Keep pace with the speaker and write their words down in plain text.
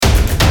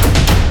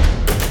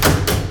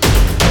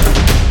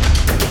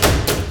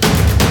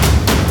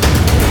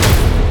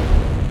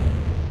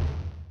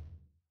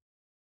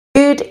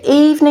Good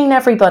evening,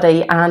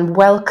 everybody, and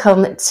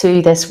welcome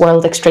to this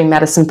World Extreme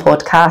Medicine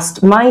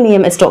podcast. My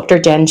name is Dr.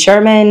 Jen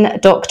Sherman,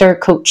 doctor,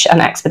 coach,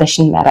 and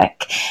expedition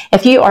medic.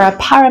 If you are a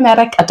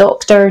paramedic, a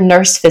doctor,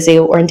 nurse,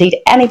 physio, or indeed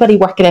anybody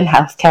working in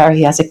healthcare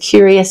who has a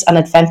curious and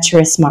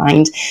adventurous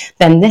mind,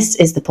 then this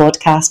is the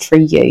podcast for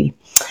you.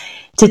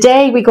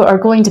 Today we are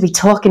going to be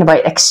talking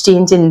about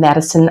exchanging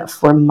medicine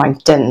for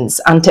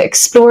mountains, and to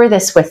explore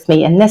this with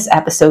me in this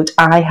episode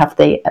I have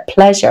the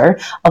pleasure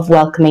of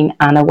welcoming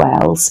Anna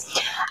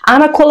Wells.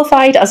 Anna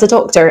qualified as a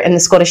doctor in the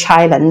Scottish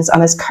Highlands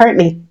and is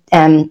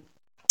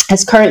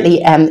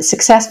currently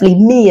successfully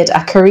made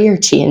a career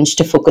change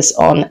to focus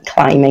on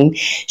climbing.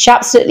 She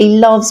absolutely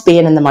loves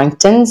being in the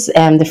mountains,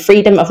 the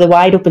freedom of the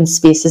wide open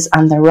spaces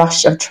and the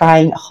rush of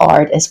trying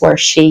hard is where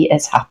she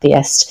is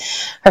happiest.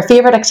 Her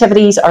favourite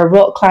activities are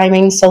rock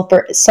climbing,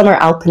 summer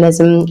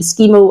alpinism,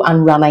 skimo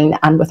and running,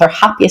 and with her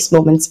happiest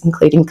moments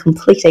including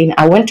completing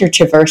a winter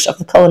traverse of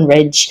the Cullen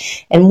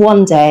Ridge in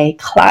one day,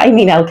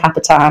 climbing El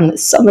Capitan,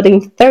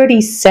 summiting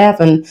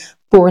 37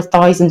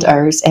 4,000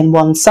 hours in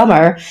one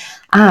summer,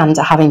 and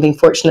having been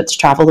fortunate to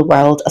travel the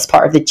world as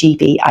part of the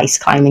GB ice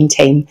climbing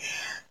team.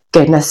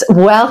 Goodness,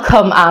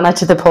 welcome Anna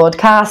to the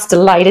podcast.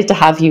 Delighted to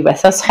have you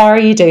with us. How are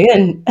you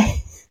doing?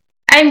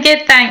 I'm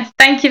good, thanks.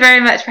 Thank you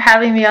very much for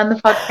having me on the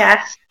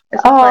podcast.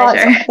 It's a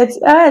pleasure.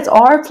 It's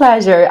our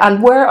pleasure.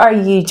 And where are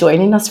you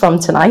joining us from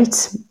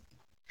tonight?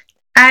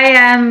 I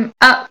am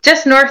up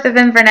just north of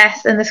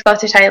Inverness in the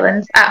Scottish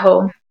Highlands at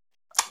home.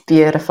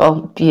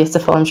 Beautiful.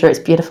 I'm sure it's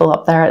beautiful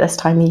up there at this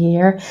time of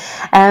year.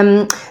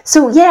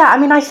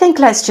 I think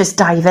let's just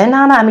dive in,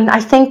 Anna.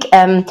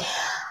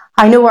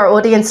 I know our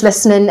audience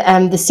listening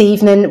this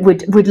evening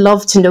would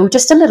love to know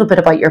just a little bit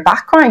about your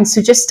background.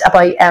 So just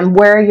about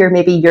where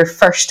your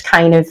first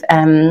kind of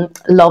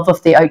love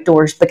of the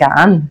outdoors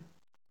began.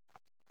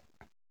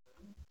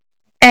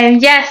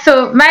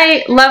 So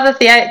my love of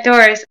the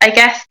outdoors, I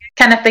guess,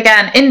 kind of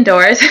began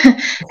indoors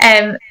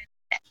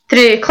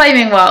through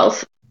climbing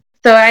walls.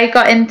 So I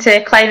got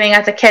into climbing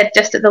as a kid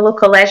just at the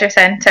local leisure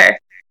centre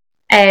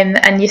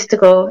and used to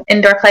go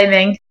indoor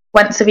climbing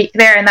once a week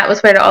there, and that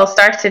was where it all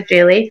started,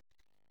 really.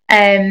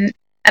 And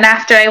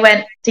after I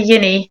went to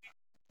uni,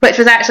 which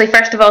was actually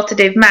first of all to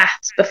do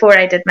maths before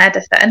I did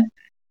medicine,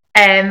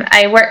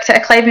 I worked at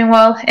a climbing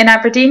wall in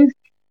Aberdeen,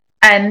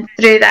 and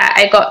through that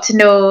I got to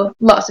know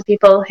lots of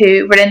people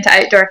who were into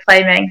outdoor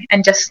climbing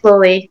and just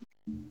slowly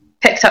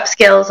picked up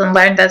skills and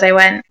learned as I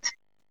went.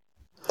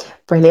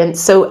 Brilliant.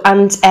 So,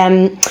 and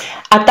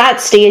at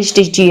that stage,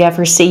 did you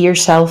ever see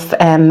yourself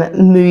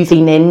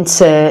moving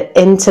into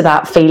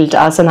that field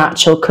as an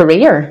actual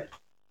career?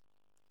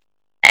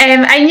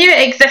 I knew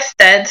it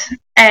existed,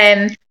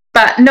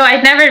 but no,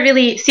 I'd never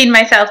really seen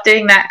myself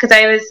doing that because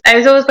I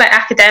was always quite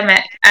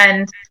academic,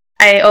 and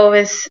I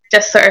always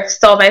just sort of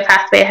saw my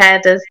pathway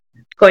ahead as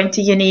going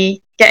to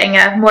uni, getting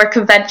a more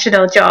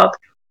conventional job.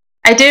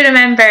 I do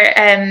remember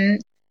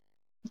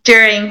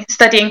during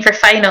studying for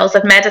finals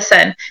of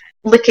medicine,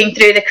 looking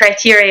through the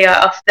criteria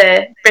of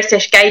the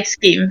British Guide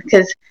Scheme,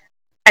 because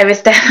I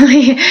was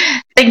definitely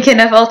thinking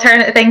of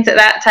alternate things at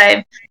that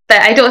time,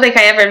 but I don't think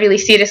I ever really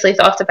seriously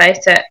thought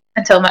about it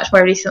until much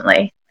more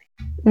recently.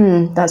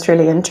 That's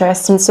really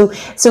interesting. So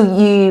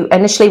you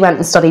initially went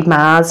and studied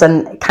maths,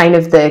 and kind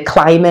of the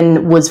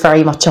climbing was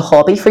very much a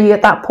hobby for you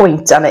at that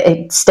point, and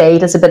it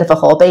stayed as a bit of a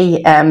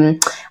hobby.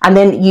 And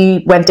then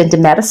you went into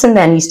medicine.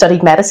 Then you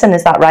studied medicine.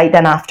 Is that right?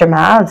 Then after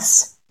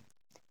maths.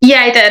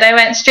 Yeah, I did. I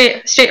went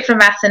straight from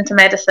maths into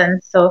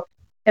medicine. So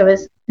it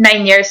was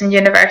 9 years in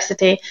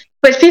university,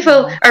 which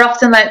people are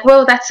often like,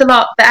 whoa, that's a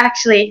lot. But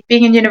actually,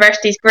 being in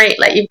university is great.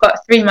 Like, you've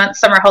got 3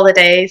 months summer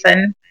holidays,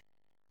 and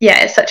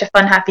yeah, it's such a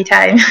fun, happy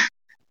time.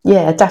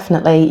 Yeah,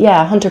 definitely.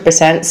 Yeah,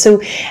 100%.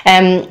 So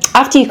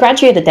after you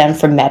graduated then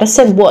from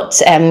medicine,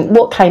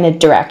 what kind of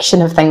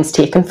direction have things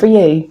taken for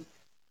you?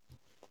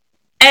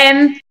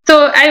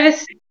 So I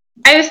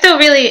was still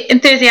really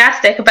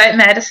enthusiastic about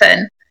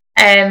medicine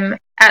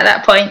at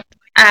that point,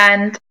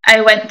 and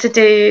I went to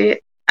do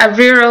a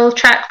rural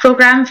track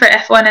programme for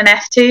F1 and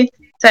F2.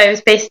 So I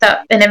was based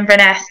up in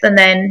Inverness and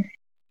then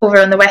over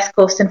on the west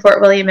coast in Fort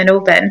William and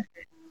Oban.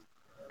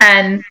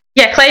 And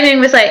yeah, climbing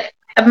was like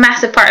a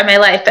massive part of my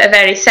life, but a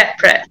very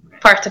separate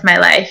part of my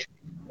life.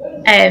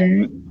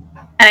 And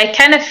I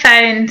kind of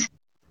found,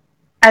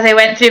 as I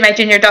went through my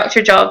junior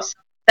doctor jobs,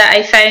 that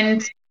I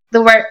found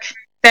the work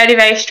very,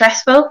 very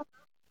stressful,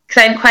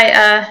 because I'm quite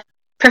a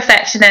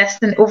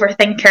perfectionist and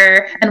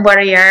overthinker and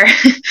worrier.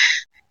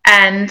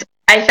 And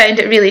I found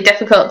it really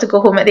difficult to go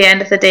home at the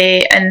end of the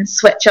day and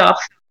switch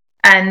off.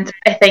 And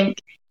I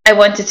think I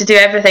wanted to do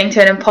everything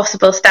to an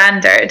impossible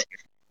standard.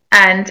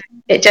 And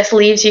it just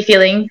leaves you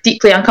feeling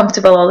deeply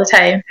uncomfortable all the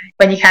time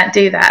when you can't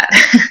do that.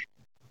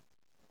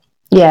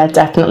 Yeah,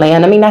 definitely.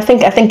 And I mean, I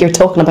think you're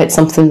talking about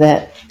something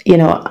that, you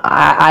know,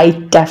 I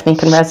definitely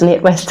can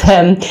resonate with,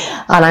 and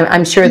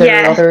I'm sure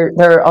there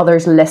are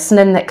others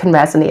listening that can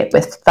resonate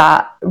with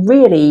that.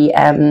 Really,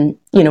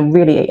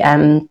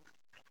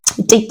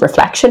 deep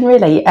reflection,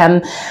 really.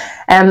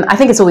 I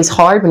think it's always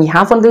hard when you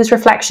have one of those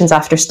reflections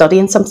after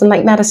studying something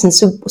like medicine.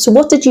 So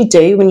what did you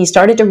do when you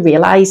started to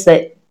realise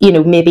that,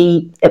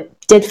 maybe it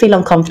did feel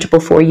uncomfortable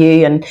for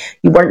you and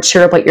you weren't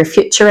sure about your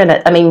future in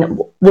it? I mean,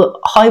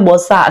 how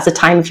was that as a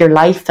time of your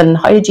life, and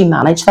how did you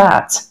manage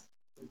that?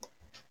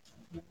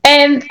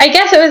 I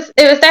guess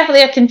it was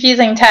definitely a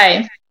confusing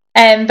time,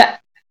 but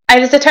I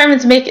was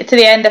determined to make it to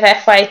the end of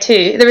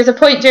FY2. There was a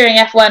point during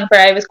F1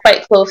 where I was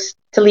quite close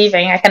to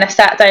leaving. I kind of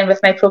sat down with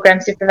my program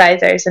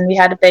supervisors and we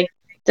had a big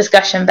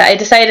discussion, but I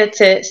decided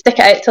to stick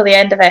it out till the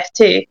end of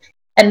F2.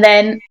 And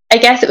then I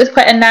guess it was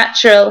quite a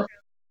natural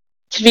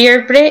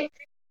career break.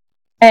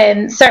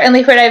 And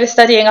certainly where I was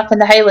studying up in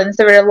the Highlands,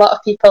 there were a lot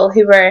of people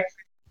who were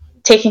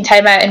taking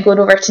time out and going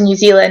over to New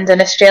Zealand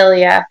and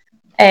Australia.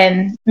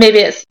 And maybe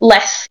it's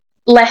less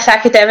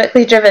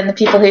academically driven, the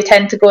people who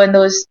tend to go in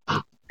those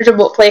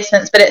remote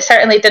placements, but it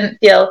certainly didn't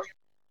feel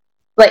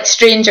like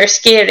strange or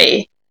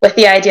scary with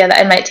the idea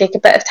that I might take a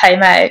bit of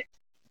time out.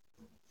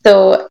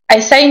 So I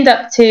signed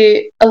up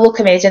to a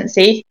locum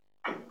agency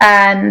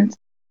and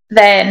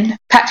then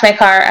packed my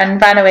car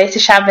and ran away to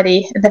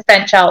Chamonix in the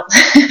French Alps.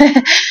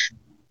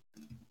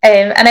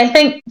 And I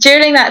think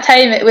during that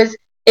time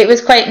it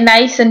was quite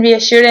nice and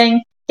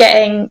reassuring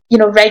getting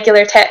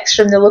regular texts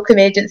from the locum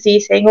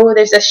agency saying, oh,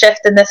 there's a shift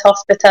in this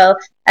hospital,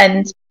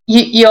 and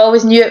you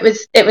always knew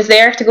it was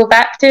there to go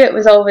back to. It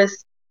was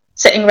always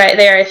sitting right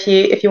there if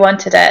you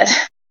wanted it.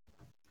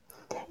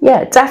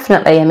 Yeah,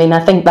 definitely. I mean,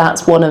 I think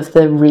that's one of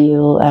the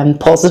real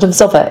positives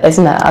of it,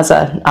 isn't it? As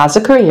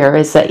a career,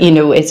 is that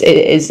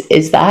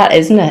is that,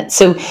 isn't it?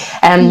 So,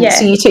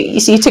 so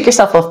you took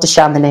yourself off to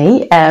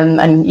Chamonix,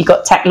 and you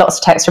got lots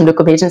of texts from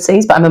local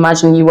agencies, but I'm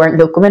imagining you weren't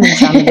local in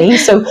Chamonix.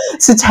 so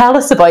tell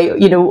us about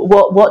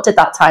what did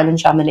that time in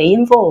Chamonix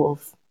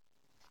involve?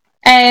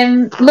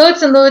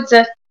 Loads and loads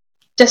of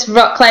just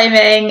rock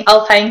climbing,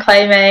 alpine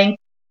climbing.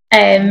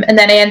 And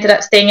then I ended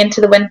up staying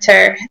into the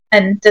winter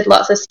and did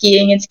lots of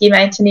skiing and ski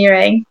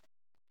mountaineering.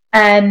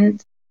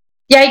 And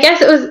yeah, I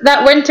guess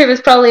that winter was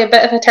probably a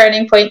bit of a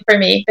turning point for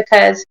me,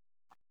 because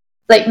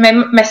like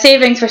my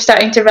savings were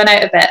starting to run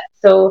out a bit.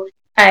 So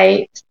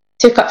I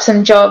took up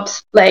some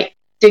jobs like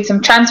doing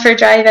some transfer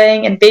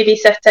driving and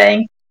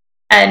babysitting.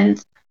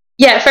 And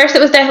yeah, at first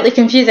it was definitely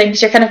confusing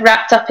because you're kind of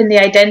wrapped up in the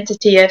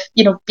identity of,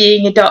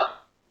 being a doctor.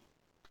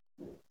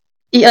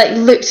 You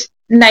looked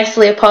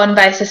nicely upon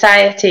by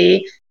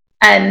society,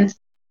 and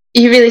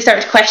you really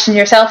start to question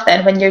yourself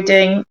then when you're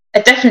doing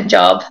a different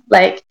job,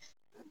 like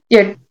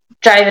you're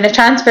driving a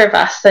transfer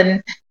bus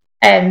and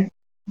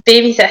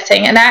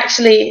babysitting. And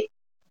actually,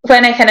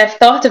 when I kind of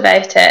thought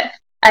about it,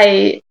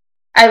 I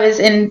was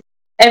in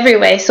every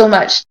way so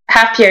much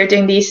happier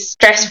doing these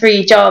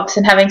stress-free jobs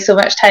and having so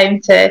much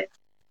time to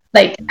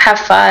have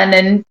fun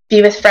and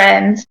be with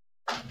friends.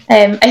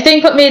 I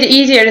think what made it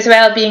easier as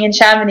well being in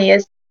Chamonix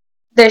is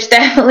there's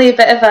definitely a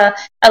bit of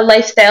a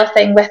lifestyle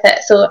thing with it.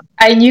 So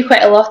I knew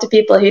quite a lot of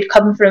people who'd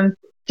come from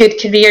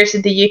good careers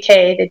in the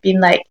UK. They'd been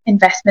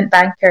investment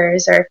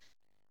bankers or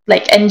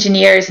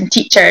engineers and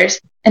teachers,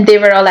 and they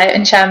were all out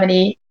in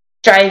Chamonix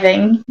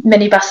driving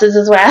minibuses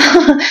as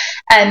well.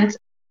 And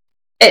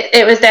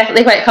it was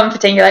definitely quite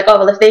comforting. You're like, oh,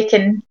 well, if they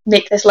can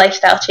make this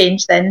lifestyle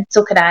change, then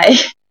so can I.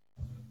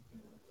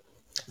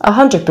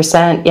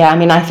 100%. Yeah, I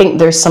mean, I think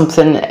there's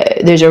something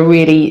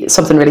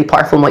really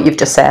powerful in what you've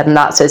just said, and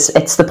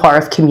it's the power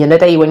of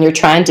community. When you're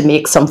trying to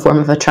make some form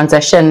of a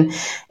transition,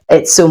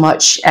 it's so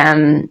much.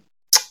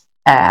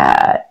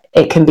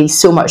 It can be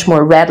so much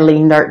more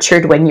readily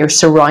nurtured when you're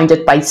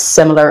surrounded by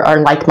similar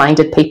or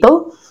like-minded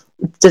people.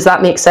 Does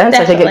that make sense?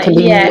 Definitely, I think it can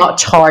be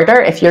much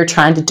harder if you're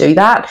trying to do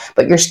that,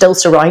 but you're still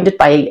surrounded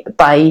by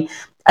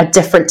a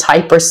different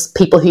type or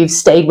people who've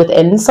stayed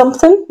within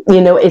something.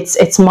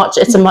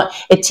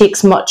 It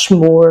takes much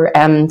more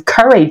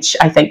courage,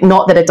 I think.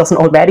 Not that it doesn't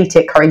already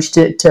take courage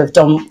to have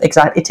done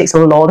exactly. It takes a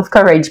lot of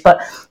courage,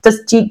 but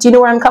do you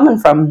know where I'm coming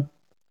from?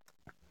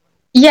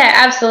 Yeah,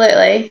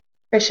 absolutely,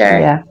 for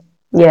sure.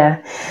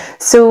 Yeah.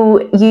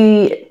 So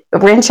you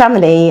were in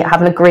Chamonix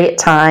having a great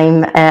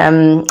time,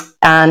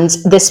 and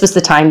this was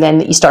the time then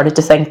that you started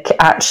to think,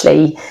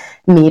 actually,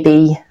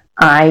 maybe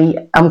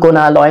I am going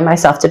to allow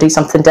myself to do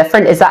something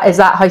different. Is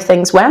that how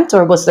things went,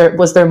 or was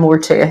there more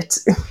to it?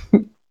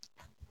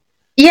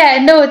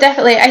 Yeah, no,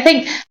 definitely. I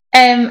think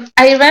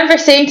I remember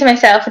saying to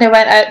myself when I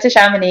went out to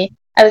Chamonix,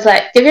 I was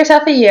like, give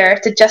yourself a year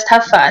to just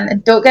have fun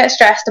and don't get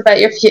stressed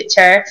about your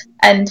future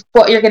and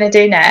what you're going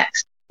to do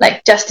next.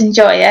 Just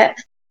enjoy it.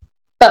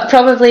 But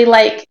probably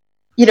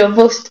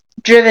most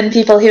driven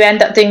people who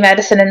end up doing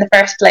medicine in the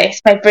first place,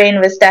 my brain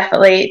was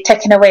definitely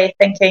ticking away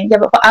thinking, yeah,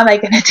 but what am I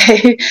going to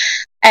do?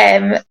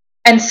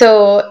 And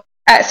so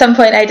at some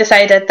point I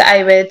decided that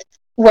I would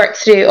work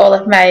through all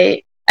of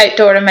my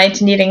outdoor and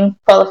mountaineering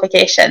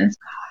qualifications.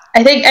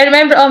 I think I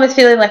remember almost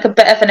feeling like a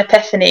bit of an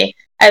epiphany.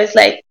 I was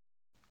like,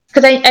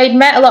 because I'd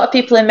met a lot of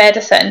people in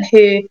medicine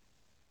who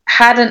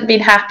hadn't been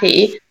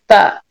happy,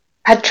 but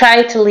had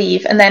tried to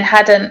leave and then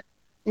hadn't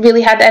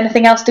really had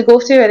anything else to go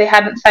to, or they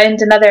hadn't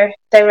found another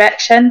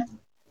direction.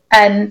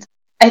 And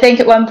I think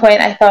at one point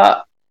I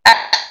thought,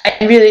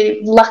 I'm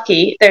really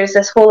lucky. There's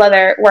this whole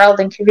other world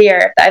and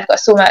career that I've got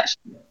so much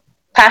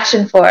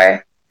passion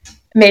for.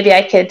 Maybe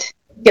I could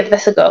give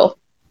this a go.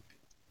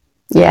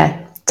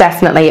 Yeah,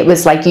 definitely. It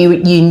was like you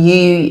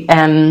knew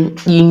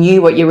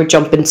what you were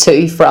jumping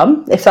to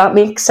from, if that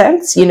makes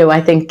sense.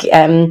 I think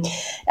and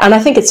I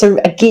think it's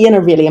again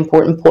a really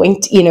important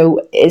point,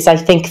 is I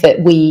think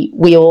that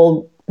we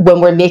all,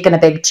 when we're making a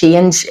big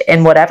change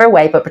in whatever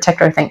way, but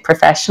particularly I think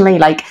professionally,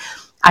 like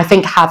I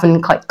think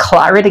having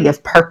clarity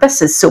of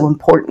purpose is so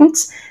important.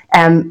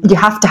 You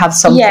have to have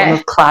some form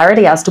of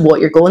clarity as to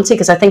what you're going to,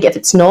 because I think if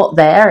it's not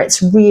there,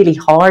 it's really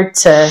hard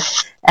to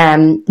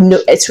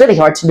it's really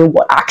hard to know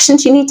what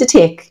actions you need to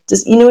take.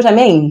 You know what I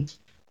mean?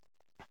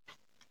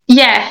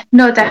 Yeah,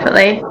 no,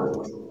 definitely.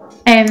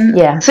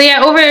 So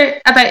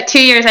over about 2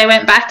 years, I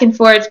went back and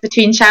forwards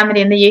between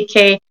Chamonix and the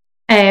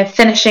UK,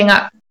 finishing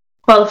up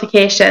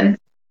qualification.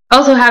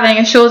 Also having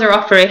a shoulder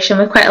operation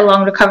with quite a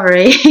long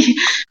recovery,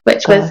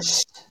 which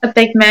was a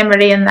big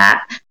memory in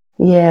that.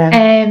 Yeah.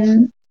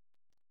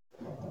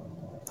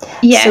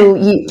 Yeah.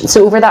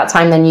 So over that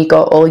time, then you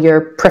got all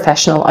your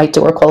professional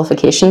outdoor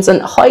qualifications.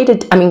 And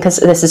because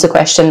this is a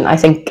question I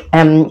think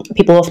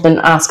people often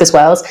ask as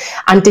well,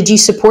 and did you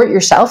support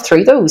yourself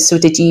through those? So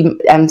did you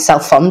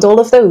self-fund all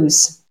of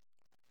those?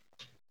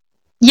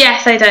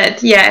 Yes, I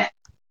did. Yeah.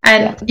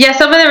 And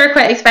some of them were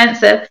quite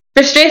expensive.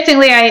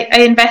 Frustratingly,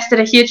 I invested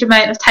a huge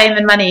amount of time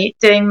and money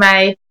doing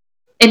my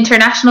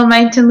international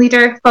mountain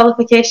leader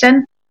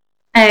qualification,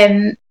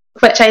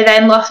 which I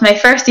then lost my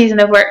first season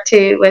of work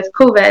to with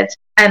COVID,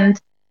 and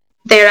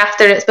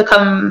thereafter it's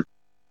become,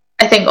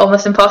 I think,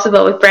 almost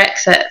impossible with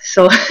Brexit.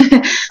 So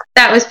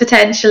that was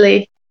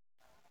potentially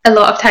a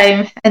lot of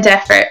time and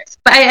effort.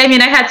 But I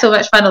had so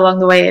much fun along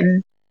the way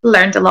and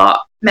learned a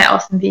lot, met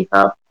awesome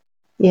people.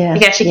 Yeah, I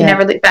guess you can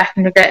never look back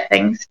and regret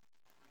things.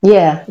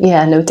 Yeah,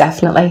 no,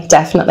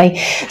 definitely.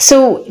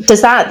 So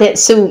does that,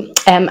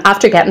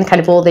 after getting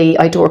kind of all the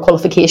outdoor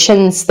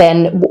qualifications,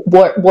 then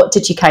what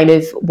did you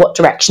what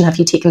direction have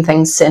you taken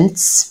things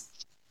since?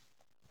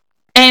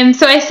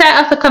 So I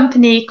set up a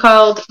company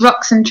called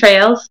Rocks and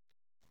Trails,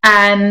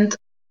 and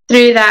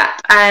through that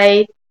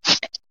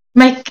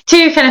my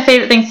two kind of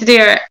favourite things to do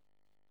are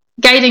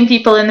guiding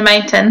people in the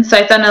mountains. So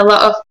I've done a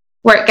lot of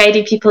work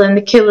guiding people in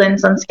the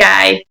Cuillins on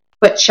Skye,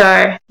 there's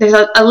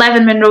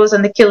 11 Munros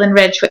on the Cuillin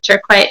Ridge, which are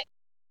quite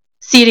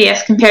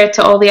serious compared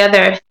to all the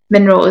other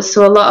Munros.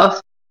 So a lot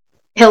of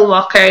hill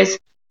walkers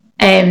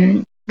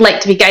like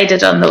to be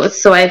guided on those.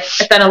 So I've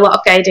done a lot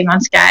of guiding on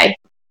Skye.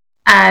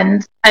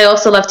 And I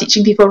also love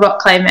teaching people rock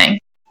climbing.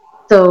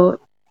 So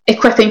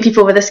equipping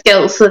people with the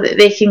skills so that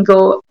they can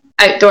go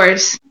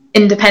outdoors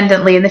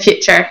independently in the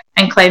future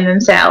and climb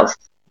themselves.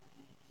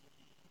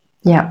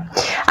 Yeah.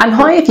 And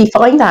how have you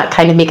found that,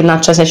 kind of making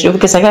that transition?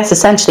 Because I guess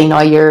essentially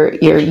now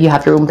you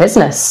have your own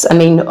business. I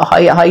mean,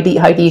 how do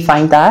you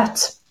find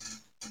that?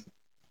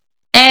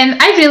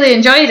 I really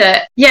enjoyed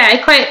it. Yeah, I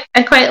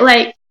quite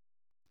like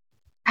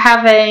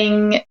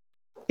having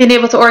been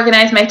able to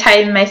organise my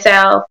time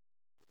myself.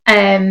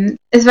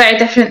 It's very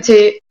different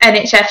to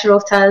NHS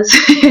rotas,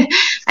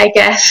 I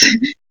guess,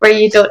 where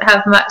you don't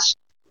have much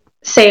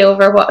say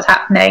over what's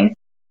happening.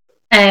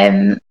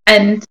 And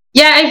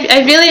yeah,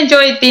 I really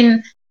enjoyed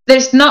being.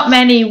 There's not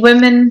many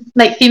women,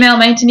 like female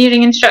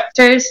mountaineering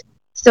instructors,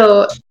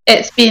 so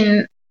it's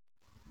been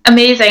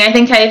amazing. I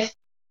think I've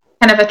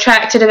kind of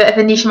attracted a bit of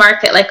a niche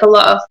market, like a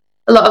lot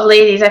of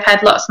ladies. I've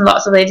had lots and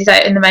lots of ladies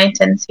out in the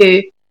mountains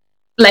who,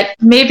 like,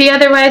 maybe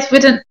otherwise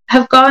wouldn't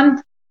have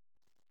gone.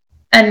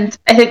 And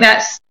I think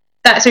that's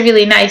a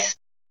really nice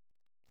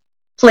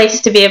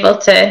place to be able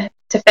to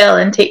fill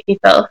and take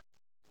people.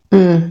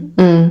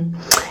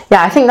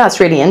 Yeah, I think that's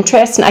really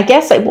interesting. I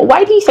guess,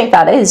 why do you think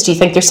that is? Do you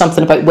think there's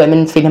something about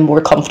women feeling more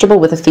comfortable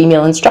with a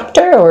female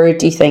instructor, or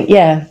do you think,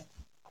 I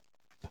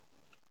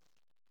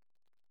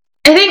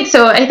think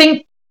so. I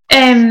think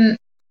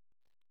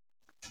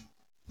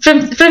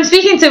from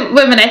speaking to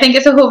women, I think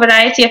it's a whole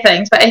variety of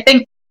things, but I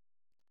think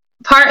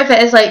part of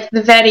it is like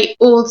the very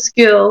old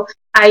school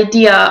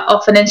idea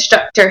of an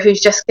instructor who's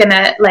just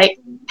gonna like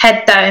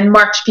head down,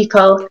 march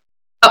people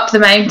up the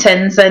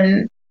mountains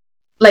and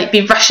like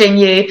be rushing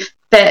you.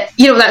 That,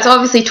 that's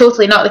obviously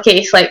totally not the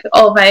case. Like,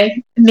 all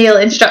my male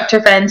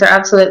instructor friends are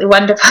absolutely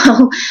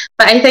wonderful,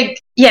 but I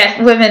think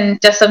women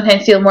just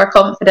sometimes feel more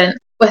confident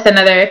with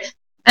another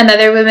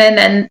woman,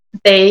 and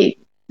they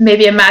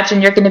maybe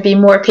imagine you're going to be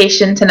more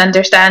patient and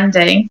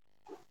understanding.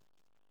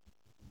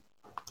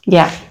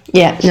 Yeah,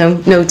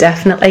 no,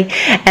 definitely.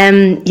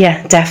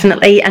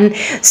 Definitely. And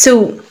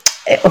so,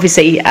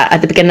 obviously, at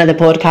the beginning of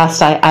the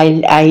podcast,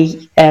 I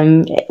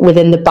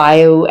within the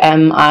bio,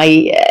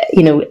 I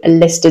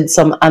listed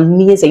some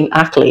amazing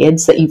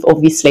accolades that you've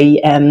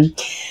obviously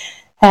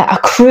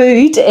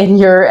accrued in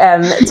your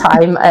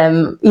time,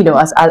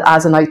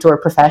 as an outdoor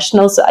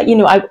professional. So,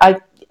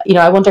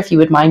 I wonder if you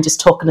would mind just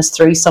talking us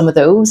through some of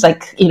those,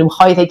 like,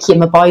 how they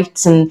came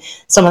about and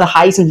some of the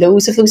highs and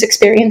lows of those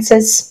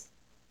experiences.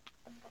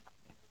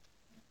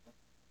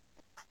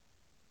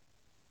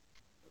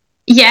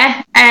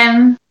 Yeah.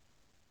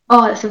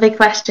 Oh, that's a big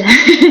question.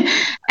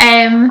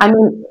 I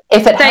mean,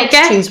 if it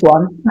helps, choose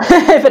one.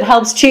 If it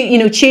helps,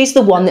 choose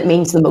the one that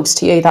means the most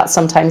to you. That's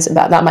sometimes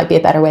that might be a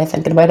better way of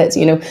thinking about it.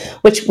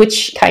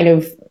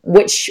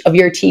 Which of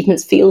your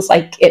achievements feels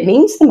like it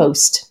means the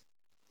most.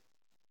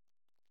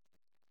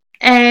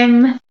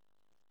 I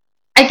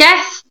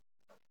guess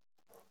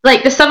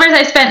like the summers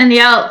I spent in the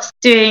Alps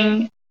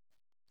doing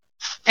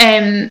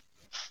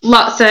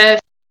lots of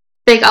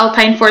big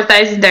alpine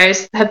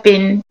 4000ers have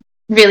been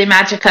really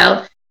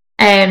magical.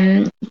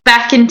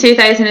 Back in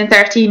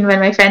 2013, when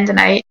my friend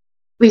and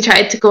we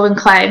tried to go and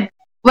climb.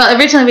 Well,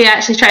 originally we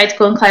actually tried to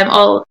go and climb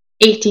all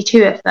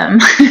 82 of them,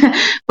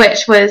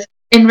 which was,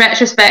 in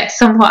retrospect,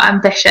 somewhat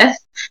ambitious.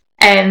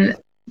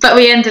 But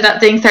we ended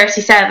up doing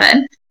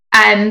 37,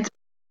 and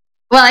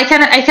well, I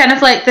kind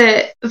of like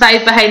the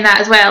vibe behind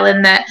that as well.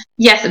 In that,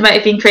 yes, it might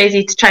have been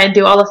crazy to try and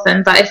do all of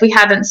them, but if we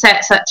hadn't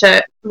set such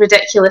a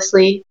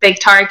ridiculously big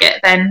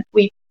target, then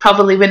we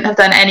probably wouldn't have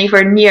done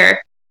anywhere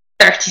near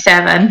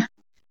 37.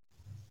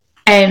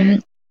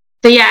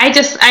 But yeah,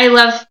 I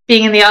love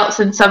being in the Alps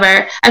in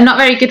summer. I'm not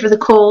very good with the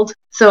cold,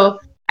 so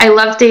I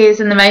love days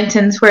in the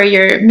mountains where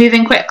you're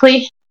moving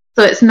quickly.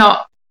 So it's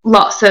not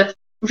lots of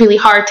really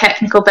hard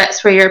technical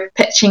bits where you're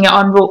pitching it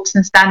on ropes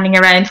and standing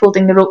around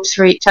holding the ropes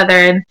for each other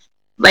and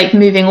like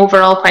moving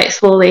overall quite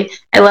slowly.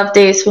 I love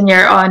days when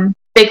you're on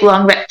big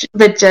long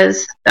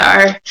ridges that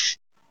are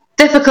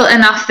difficult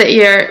enough that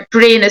your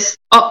brain is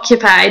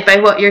occupied by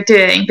what you're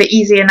doing, but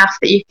easy enough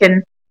that you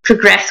can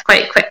progress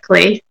quite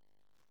quickly.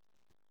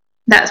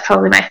 That's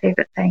probably my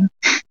favourite thing.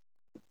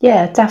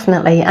 Yeah,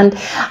 definitely. And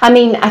I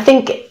mean, I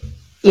think,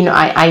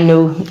 I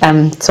know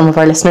some of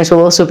our listeners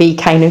will also be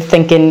kind of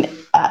thinking,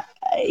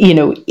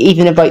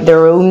 even about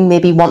their own,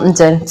 maybe wanting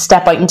to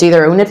step out and do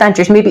their own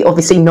adventures, maybe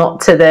obviously not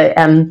to the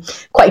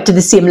quite to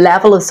the same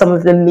level of some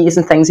of the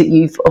amazing things that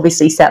you've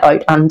obviously set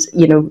out and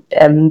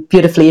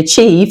beautifully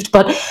achieved.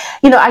 But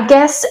I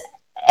guess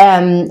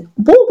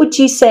what would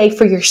you say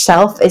for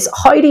yourself is,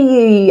 how do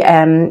you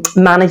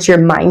manage your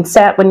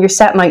mindset when you're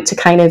setting out to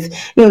kind of,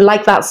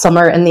 like that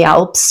summer in the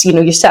Alps,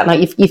 you're setting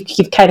out,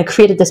 you've kind of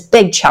created this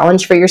big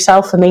challenge for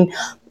yourself. I mean,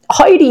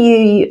 how do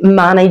you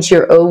manage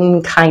your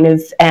own kind of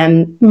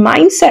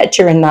mindset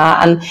during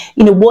that? And,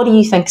 what do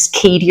you think is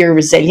key to your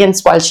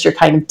resilience whilst you're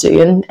kind of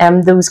doing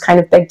those kind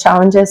of big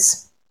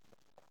challenges?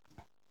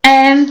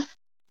 I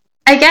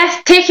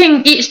guess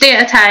taking each day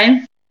at a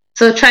time.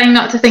 So trying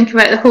not to think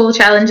about the whole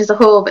challenge as a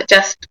whole, but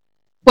just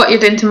what you're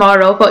doing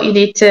tomorrow, what you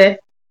need to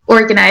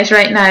organise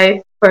right now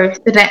for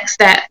the next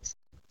steps.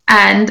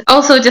 And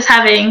also just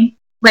having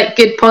like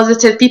good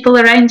positive people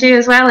around you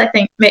as well, I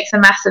think makes a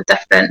massive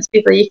difference.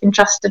 People you can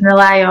trust and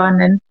rely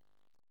on and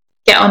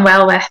get on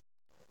well with.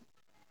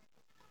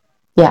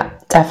 Yeah,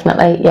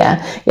 definitely.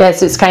 Yeah.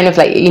 So it's kind of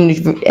like,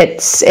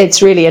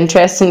 it's really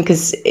interesting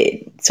because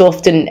it's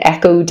often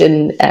echoed,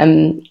 and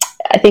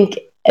I think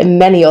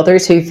many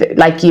others who've,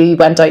 like you,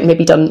 went out and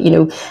maybe done,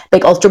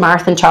 big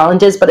ultramarathon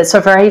challenges, but it's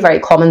a very, very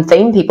common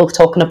theme. People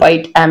talking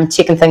about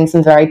taking things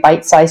in very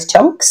bite-sized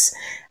chunks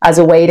as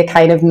a way to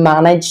kind of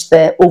manage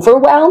the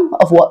overwhelm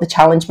of what the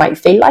challenge might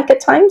feel like at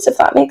times, if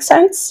that makes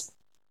sense.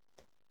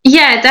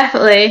 Yeah,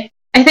 definitely.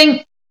 I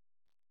think,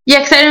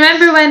 because I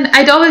remember when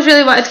I'd always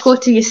really wanted to go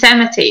to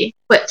Yosemite,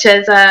 which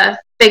is a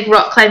big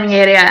rock climbing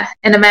area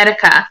in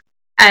America.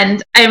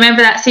 And I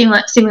remember that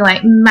seeming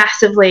like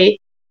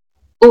massively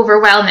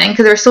overwhelming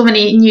because there were so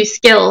many new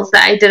skills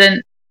that I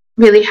didn't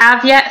really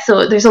have yet.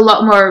 So there's a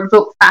lot more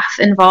rope faff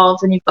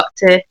involved, and you've got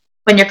to,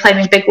 when you're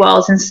climbing big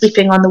walls and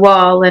sleeping on the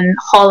wall and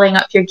hauling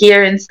up your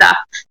gear and stuff.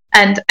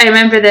 And I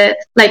remember the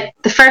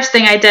first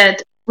thing I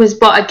did was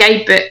bought a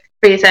guidebook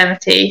for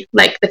Yosemite,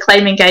 like the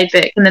climbing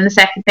guidebook. And then the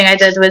second thing I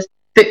did was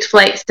booked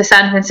flights to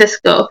San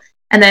Francisco.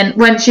 And then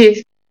once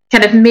you've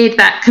kind of made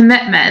that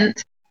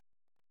commitment,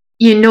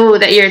 you know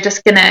that you're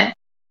gonna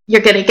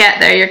get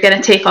there. You're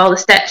gonna take all the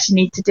steps you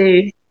need to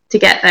do to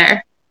get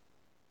there.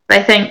 But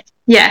I think,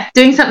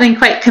 doing something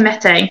quite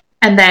committing,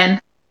 and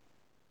then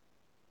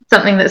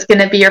something that's going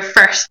to be your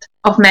first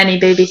of many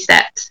baby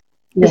steps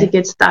is a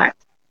good start.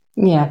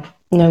 Yeah,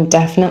 no,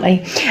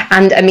 definitely.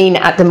 And I mean,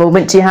 at the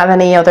moment, do you have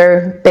any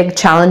other big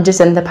challenges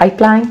in the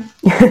pipeline?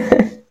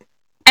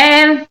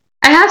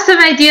 I have some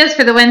ideas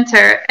for the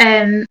winter.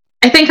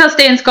 I think I'll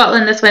stay in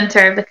Scotland this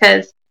winter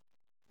because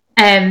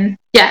I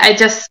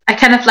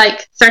kind of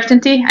like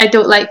certainty. I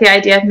don't like the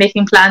idea of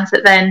making plans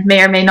that then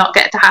may or may not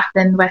get to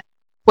happen with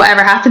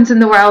whatever happens in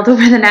the world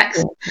over the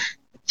next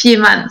few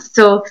months.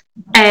 So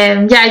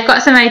I've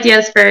got some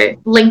ideas for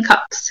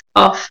link-ups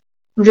of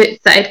routes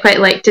that I'd quite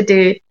like to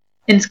do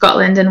in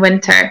Scotland in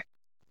winter.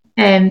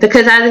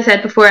 Because as I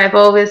said before, I've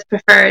always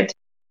preferred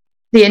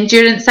the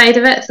endurance side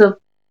of it. So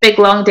big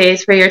long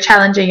days where you're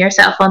challenging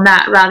yourself on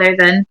that rather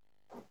than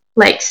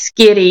like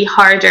scary,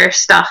 harder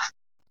stuff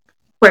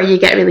where you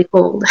get really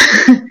cold.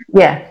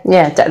 Yeah,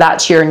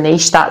 that's your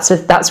niche.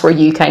 That's where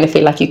you kind of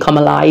feel like you come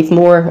alive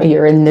more, or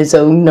you're in the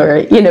zone, or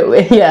I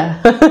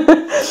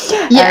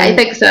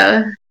think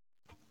so.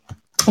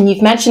 And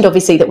you've mentioned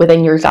obviously that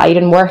within your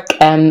guiding work,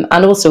 and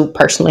also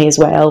personally as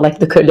well, like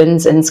the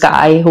Cuillins in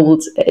Skye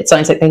it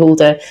sounds like they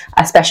hold a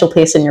special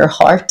place in your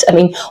heart. I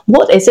mean,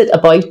 what is it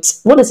about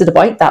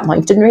that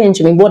mountain range?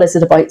 I mean, what is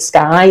it about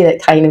Skye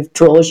that kind of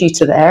draws you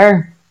to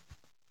there?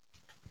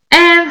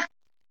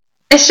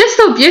 It's just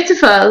so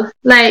beautiful.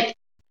 Like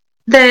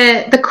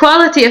the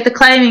quality of the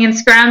climbing and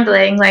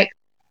scrambling, like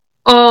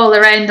all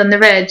around on the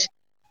ridge,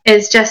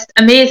 is just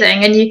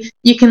amazing. And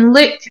you can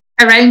look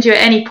around you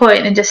at any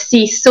point and just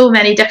see so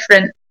many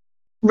different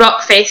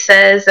rock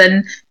faces,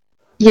 and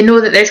you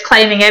know that there's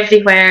climbing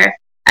everywhere.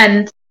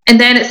 And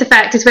then it's the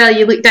fact as well,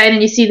 you look down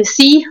and you see the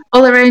sea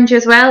all around you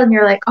as well, and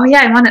you're like, oh yeah,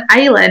 I'm on an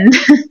island.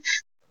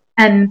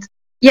 And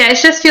yeah, it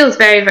just feels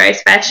very, very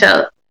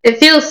special. It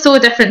feels so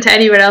different to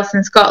anywhere else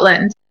in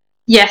Scotland,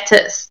 yet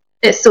it's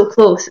so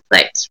close. It's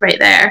like it's right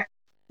there.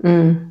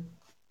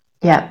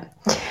 Yeah.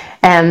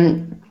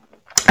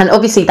 And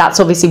obviously that's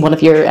one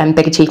of your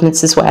big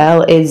achievements as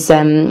well, is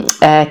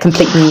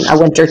completing a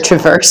winter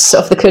traverse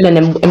of the Cuillin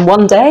in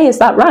one day. Is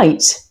that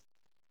right?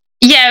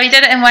 Yeah, we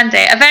did it in one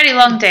day. A very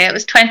long day. It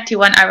was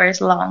 21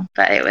 hours long,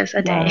 but it was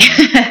a day.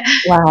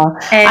 Wow.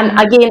 And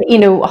again,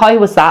 how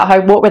was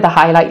that? What were the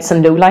highlights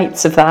and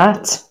lowlights of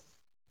that?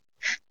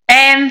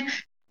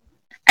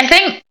 I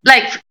think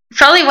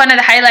probably one of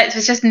the highlights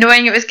was just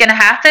knowing it was going to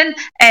happen,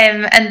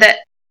 and that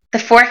the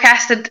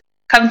forecast had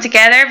come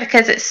together,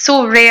 because it's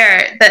so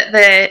rare that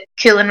the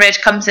Cuillin Ridge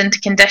comes into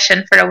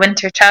condition for a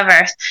winter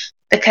traverse,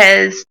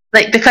 because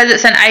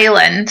it's an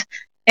island,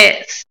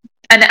 it's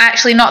and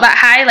actually not that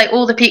high. Like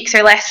all the peaks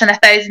are less than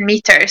 1,000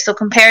 meters, so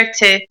compared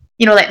to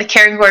like the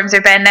Cairngorms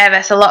or Ben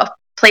Nevis, a lot of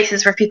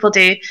places where people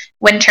do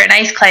winter and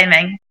ice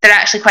climbing, they're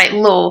actually quite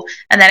low.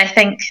 And then I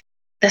think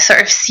the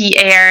sort of sea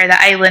air,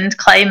 the island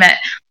climate,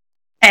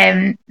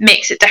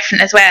 makes it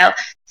different as well.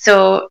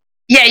 So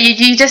yeah,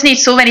 you just need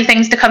so many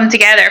things to come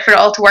together for it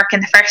all to work in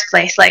the first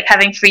place, like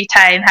having free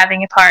time,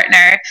 having a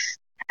partner,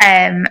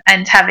 and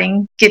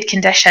having good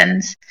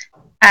conditions.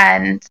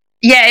 And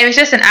yeah, it was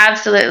just an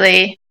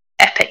absolutely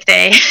epic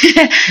day.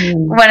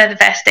 One of the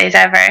best days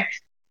ever.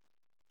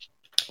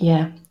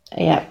 Yeah,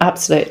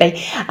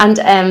 absolutely. And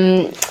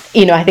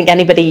I think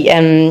anybody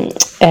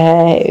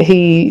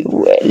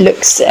who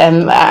looks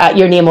at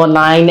your name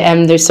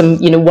online, there's some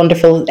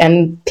wonderful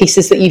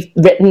pieces that you've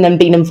written and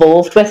been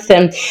involved with.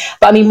 But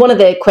I mean, one of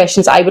the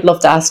questions I would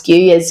love to ask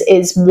you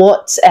is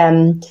what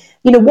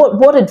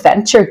what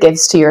adventure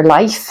gives to your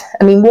life?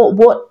 I mean,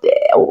 what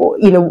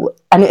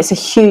I know it's a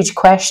huge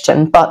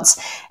question, but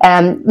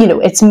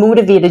it's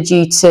motivated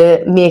you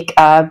to make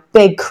a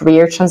big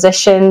career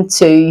transition,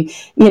 to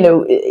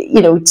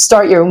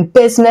start your own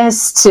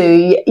business,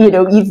 to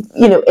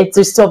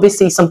there's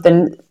obviously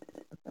something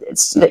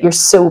that you're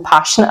so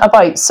passionate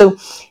about. So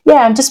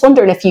yeah, I'm just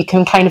wondering if you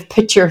can kind of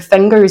put your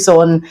fingers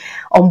on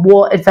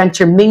what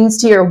adventure means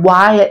to you, or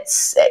why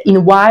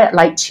why it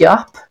lights you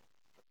up.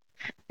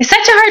 It's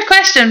such a hard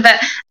question,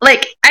 but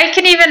I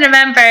can even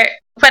remember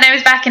when I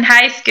was back in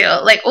high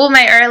school, all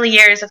my early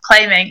years of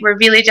climbing were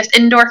really just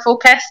indoor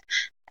focused.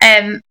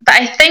 But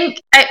I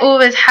think I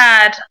always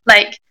had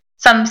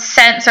some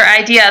sense or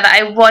idea that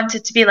I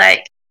wanted to be out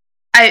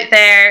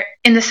there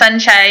in the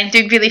sunshine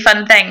doing really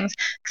fun things.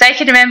 Because I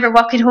can remember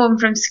walking home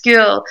from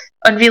school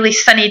on really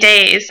sunny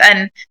days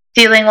and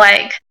feeling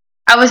like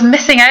I was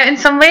missing out in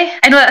some way.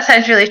 I know that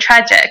sounds really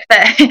tragic,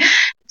 but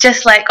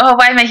just oh,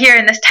 why am I here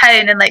in this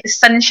town and the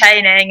sun's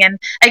shining? And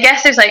I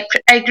guess there's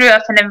I grew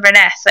up in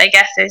Inverness, so I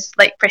guess there's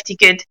pretty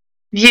good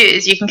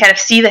views. You can kind of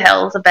see the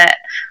hills a bit.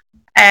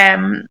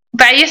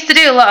 But I used to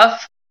do a lot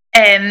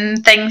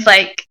of things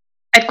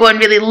I'd go on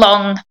really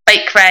long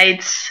bike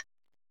rides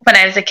when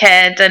I was a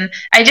kid, and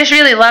I just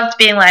really loved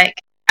being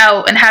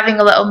out and having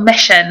a little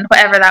mission,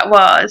 whatever that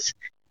was.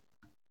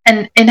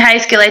 And in high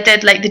school I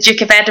did the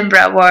Duke of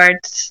Edinburgh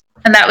Awards,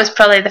 and that was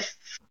probably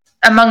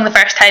among the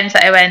first times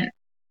that I went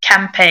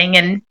camping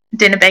and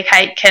doing a big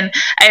hike. And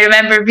I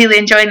remember really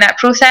enjoying that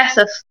process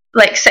of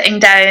sitting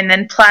down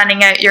and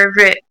planning out your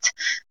route,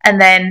 and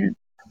then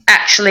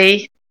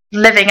actually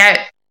living out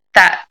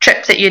that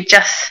trip that you'd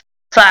just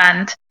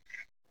planned,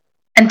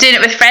 and doing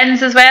it with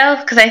friends as well.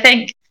 Because I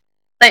think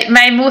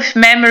my most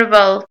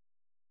memorable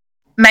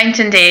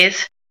mountain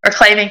days or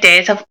climbing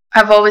days have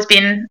always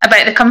been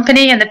about the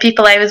company and the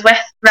people I was with,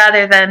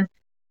 rather than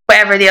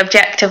whatever the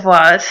objective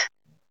was.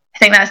 I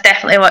think that's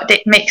definitely what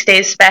makes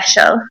days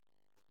special.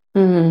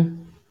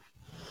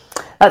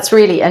 That's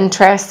really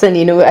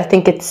interesting. I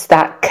think it's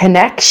that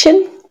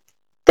connection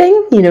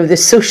thing, the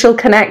social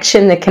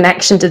connection, the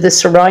connection to the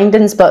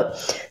surroundings, but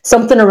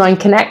something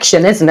around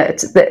connection, isn't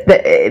it, that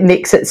it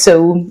makes it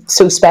so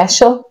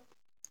special.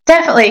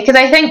 Definitely, because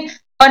I think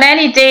on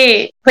any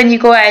day when you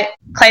go out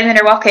climbing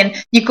or walking,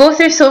 you go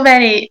through so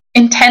many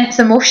intense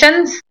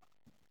emotions,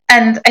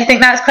 and I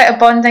think that's quite a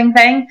bonding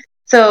thing.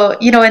 So,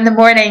 in the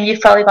morning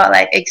you've probably got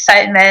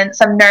excitement,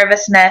 some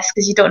nervousness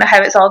because you don't know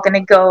how it's all going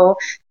to go,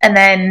 and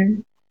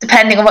then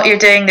depending on what you're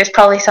doing, there's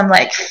probably some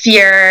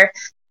fear,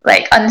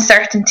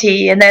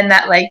 uncertainty, and then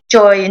that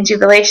joy and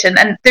jubilation.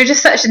 And they're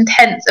just such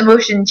intense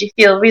emotions. You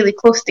feel really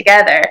close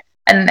together,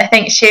 And I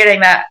think sharing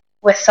that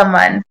with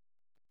someone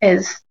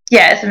is,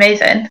 it's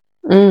amazing.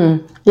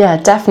 Yeah,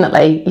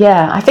 definitely.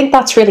 Yeah, I think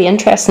that's really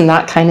interesting,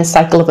 that kind of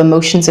cycle of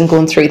emotions and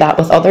going through that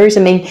with others.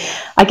 I mean,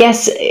 I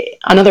guess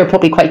another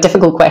probably quite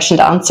difficult question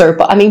to answer,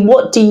 but I mean,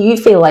 what do you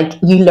feel like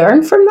you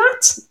learn from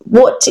that?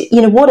 What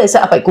is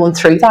it about going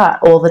through that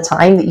all the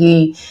time that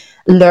you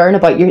learn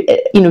about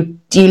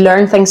do you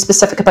learn things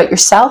specific about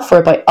yourself or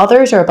about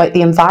others or about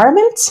the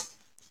environment?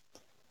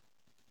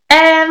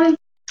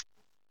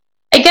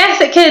 I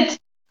guess it could,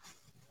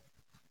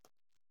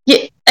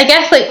 I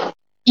guess like,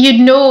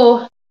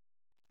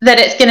 that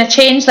it's going to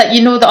change, like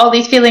that all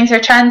these feelings are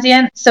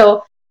transient.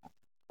 So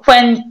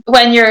when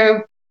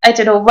you're, I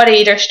don't know,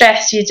 worried or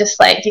stressed, you just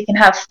like, you can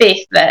have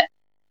faith that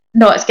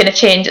no, it's going to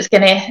change, it's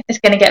going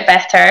to get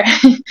better.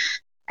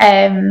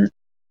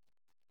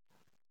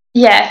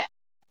 Yeah.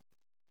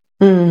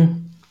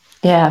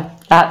 Yeah,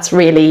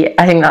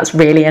 I think that's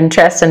really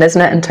interesting,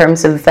 isn't it, in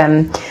terms of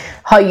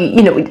how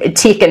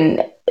taking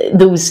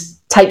those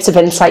types of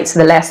insights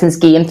and the lessons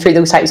gained through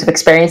those types of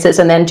experiences,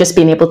 and then just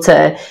being able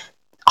to,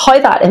 how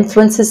that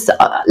influences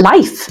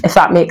life, if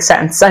that makes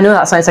sense. I know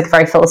that sounds like a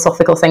very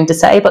philosophical thing to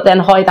say, but then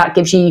how that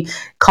gives you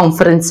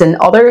confidence in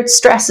other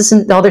stresses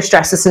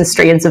and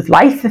strains of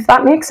life, if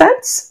that makes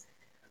sense.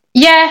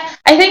 Yeah,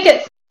 I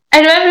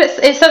remember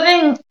it's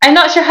something, I'm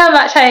not sure how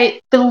much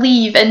I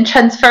believe in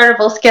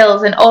transferable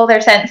skills in all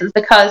their senses,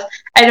 because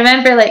I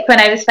remember like when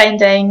I was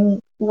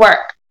finding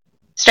work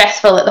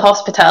stressful at the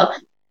hospital,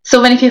 so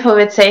many people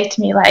would say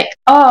to me like,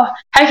 oh,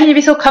 how can you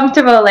be so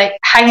comfortable like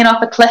hanging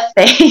off a cliff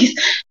face,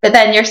 but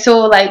then you're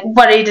so like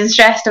worried and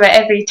stressed about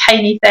every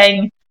tiny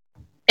thing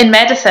in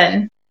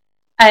medicine.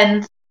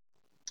 And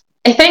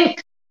I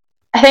think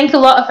a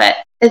lot of it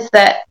is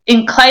that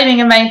in climbing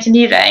and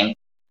mountaineering,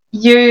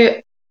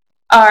 you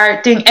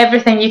are doing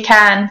everything you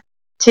can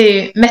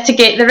to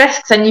mitigate the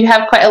risks, and you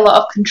have quite a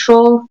lot of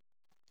control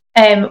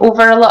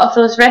over a lot of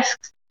those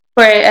risks.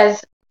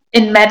 Whereas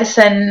in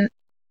medicine,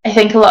 I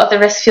think a lot of the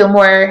risks feel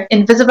more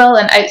invisible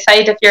and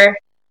outside of your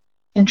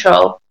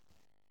control.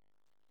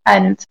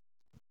 And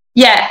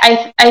yeah,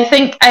 I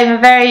think I'm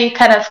a very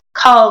kind of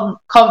calm,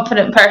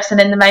 confident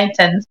person in the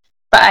mountains,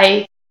 but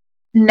I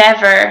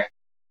never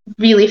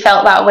really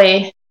felt that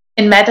way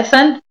in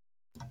medicine.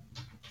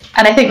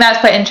 And I think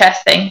that's quite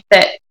interesting,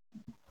 that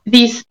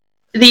these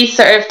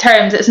sort of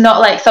terms, it's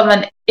not like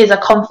someone is a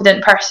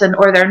confident person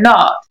or they're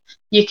not.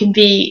 You can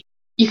be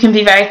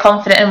very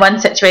confident in one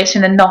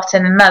situation and not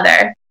in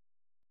another.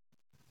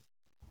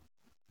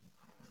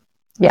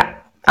 Yeah,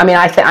 I mean,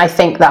 I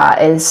think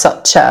that is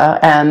such a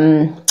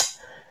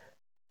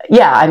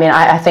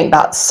I think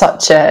that's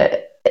such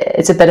a,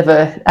 it's a bit of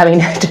a, I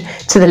mean,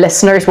 to the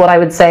listeners, what I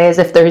would say is,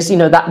 if there's,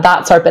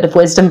 that's our bit of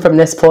wisdom from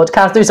this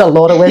podcast. There's a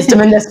lot of wisdom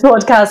in this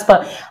podcast,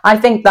 but I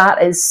think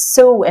that is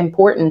so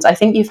important. I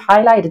think you've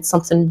highlighted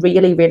something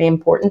really, really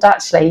important,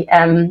 actually.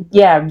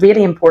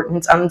 Really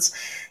important. And,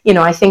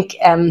 I think,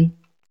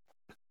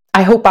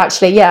 I hope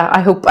actually,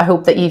 I hope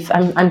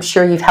that I'm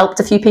sure you've helped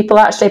a few people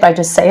actually by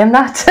just saying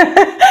that.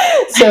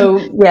 So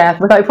yeah,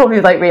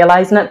 without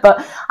realizing it.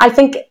 But I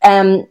think,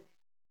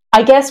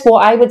 I guess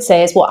what I would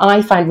say is, what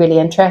I find really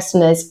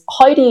interesting is,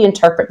 how do you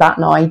interpret that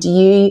now? Do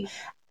you,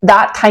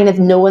 that kind of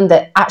knowing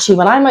that actually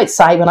when I'm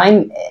outside, when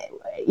I'm,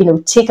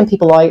 taking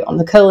people out on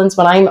the Cuillins,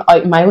 when I'm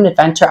out in my own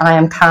adventure, I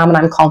am calm and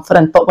I'm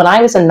confident. But when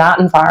I was in that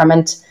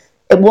environment,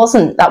 that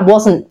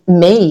wasn't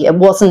me. It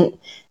wasn't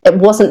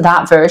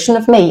that version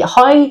of me.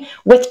 How,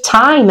 with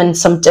time and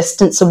some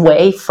distance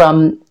away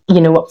from,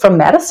 from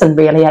medicine,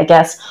 really, I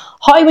guess,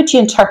 how would you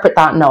interpret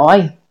that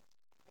now?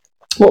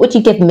 What would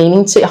you give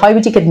meaning to? How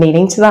would you give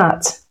meaning to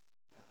that?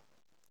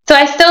 So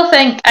I still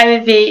think I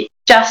would be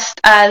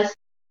just as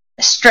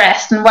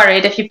stressed and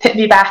worried if you put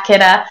me back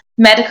in a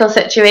medical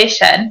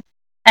situation.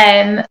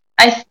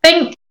 I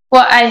think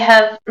what I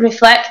have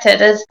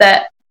reflected is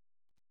that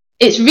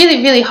it's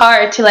really, really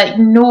hard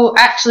to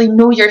actually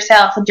know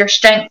yourself and your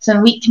strengths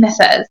and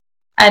weaknesses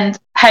and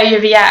how you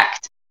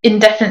react in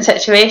different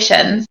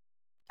situations.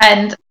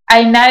 And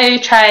I now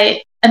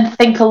try and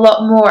think a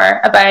lot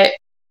more about,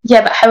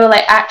 but how will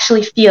I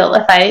actually feel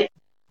if I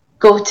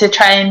go to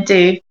try and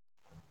do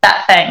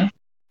that thing?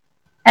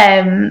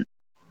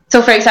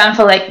 So for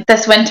example, like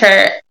this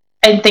winter,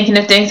 I'm thinking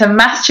of doing some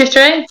maths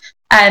tutoring,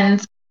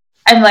 and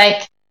I'm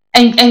like,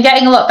 I'm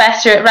getting a lot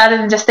better at, rather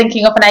than just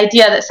thinking of an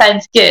idea that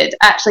sounds good,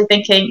 actually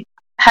thinking,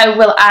 how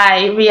will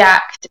I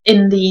react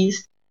in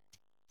these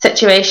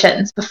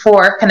situations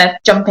before kind of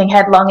jumping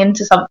headlong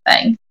into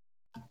something.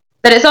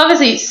 But it's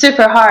obviously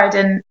super hard,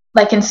 and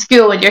like in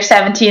school when you're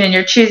 17 and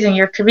you're choosing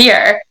your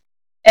career,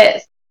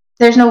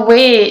 there's no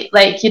way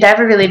like you'd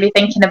ever really be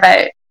thinking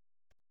about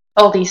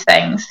all these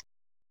things.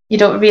 You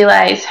don't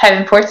realize how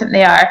important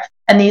they are,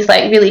 and these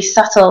like really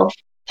subtle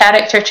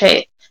character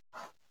traits.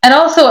 And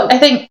also, I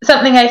think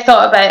something I've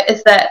thought about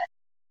is that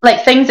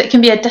like things that can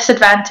be a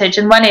disadvantage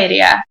in one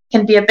area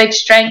can be a big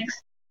strength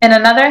in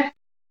another.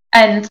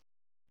 And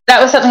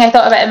that was something I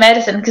thought about in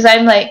medicine, because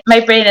I'm like, my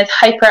brain is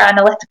hyper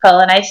analytical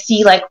and I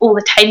see like all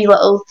the tiny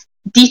little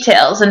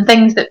details and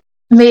things that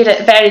made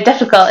it very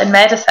difficult in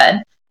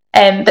medicine.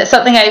 That's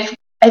something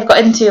I've got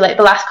into, like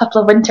the last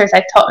couple of winters.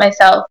 I've taught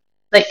myself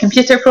like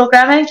computer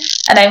programming,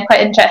 and I'm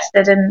quite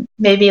interested in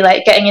maybe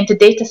like getting into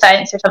data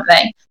science or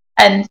something.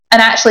 And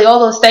actually, all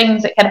those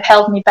things that kind of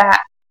held me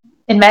back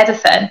in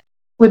medicine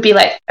would be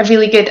like a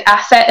really good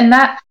asset in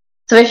that.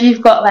 So if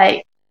you've got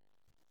like,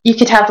 you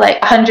could have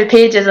like 100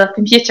 pages of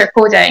computer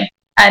coding,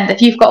 and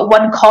if you've got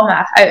one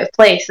comma out of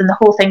place, then the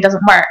whole thing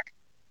doesn't work.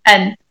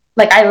 And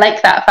like, I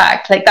like that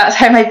fact. Like, that's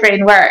how my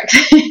brain works.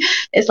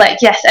 It's like,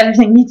 yes,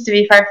 everything needs to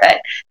be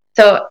perfect.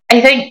 So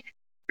I think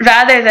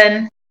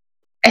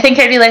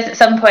I realized at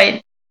some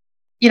point,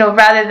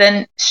 rather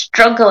than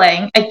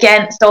struggling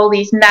against all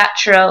these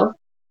natural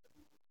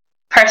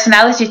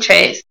personality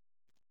traits,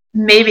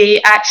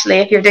 maybe actually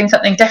if you're doing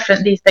something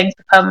different, these things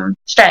become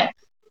strengths.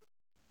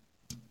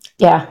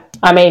 Yeah,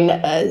 I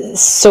mean,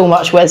 so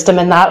much wisdom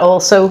in that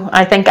also,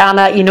 I think,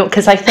 Anna,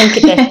 because I think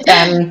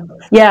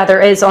that, yeah, there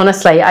is,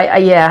 honestly.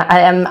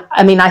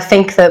 I mean, I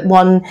think that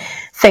one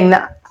thing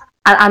that,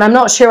 and I'm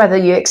not sure whether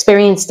you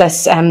experienced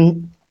this,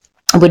 I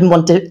wouldn't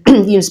want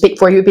to speak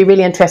for you. It would be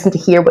really interesting to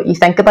hear what you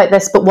think about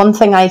this. But one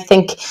thing I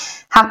think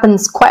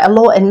happens quite a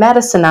lot in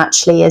medicine,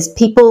 actually, is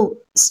people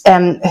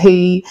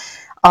who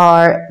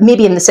are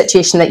maybe in the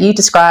situation that you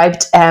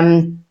described,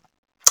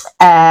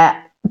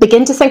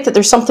 begin to think that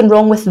there's something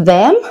wrong with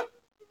them.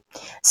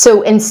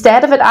 So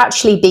instead of it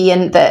actually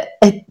being that,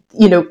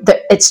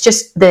 it's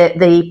just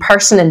the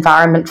person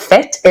environment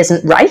fit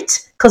isn't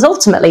right, because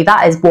ultimately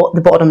that is what the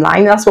bottom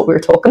line, that's what we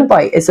were talking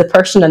about, is the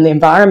person and the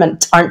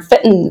environment aren't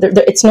fitting.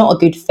 It's not a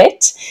good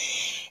fit.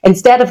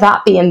 Instead of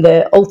that being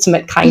the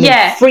ultimate kind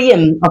of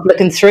frame of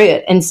looking through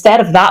it, instead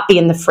of that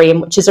being the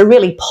frame, which is a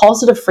really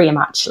positive frame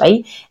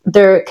actually,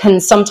 there can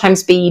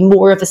sometimes be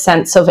more of a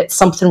sense of it's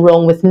something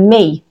wrong with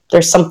me.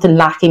 There's something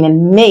lacking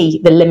in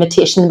me. The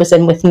limitation was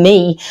in with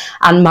me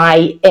and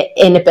my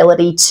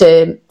inability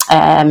to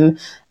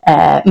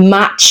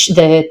match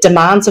the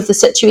demands of the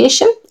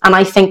situation. And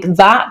I think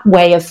that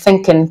way of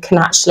thinking can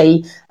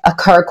actually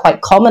occur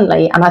quite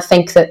commonly. And I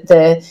think that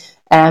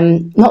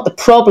not the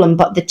problem,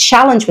 but the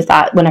challenge with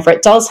that, whenever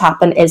it does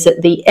happen, is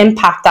that the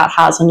impact that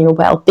has on your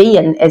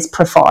well-being is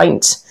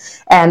profound.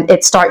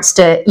 It starts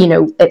to,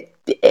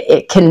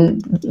 it can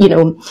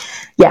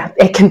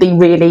be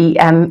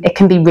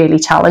really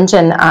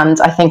challenging, and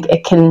I think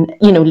it can,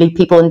 lead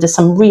people into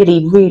some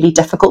really, really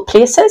difficult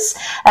places.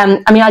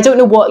 I mean, I don't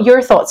know what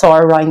your thoughts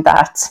are around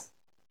that.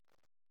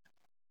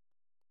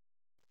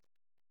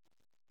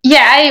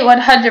 Yeah, I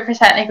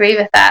 100% agree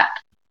with that.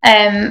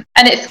 And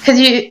it's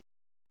because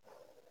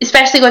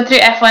especially going through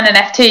F1 and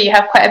F2, you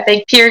have quite a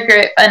big peer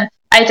group, and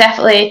I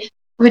definitely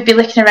would be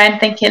looking around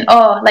thinking,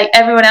 oh, like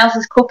everyone else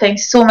is coping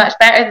so much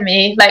better than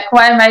me. Like,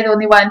 why am I the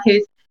only one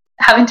who's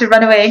having to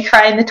run away and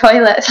cry in the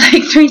toilets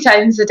like 3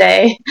 times a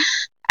day?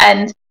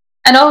 And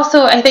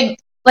also, I think,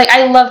 like,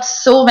 I loved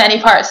so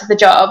many parts of the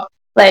job.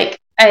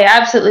 Like, I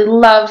absolutely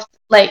loved,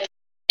 like,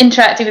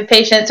 interacting with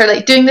patients, or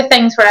like doing the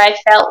things where I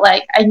felt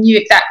like I knew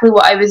exactly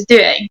what I was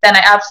doing. Then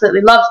I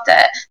absolutely loved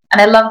it,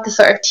 and I loved the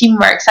sort of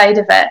teamwork side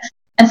of it.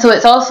 And so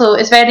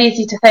it's very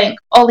easy to think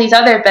all these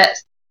other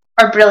bits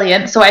are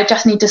brilliant, so I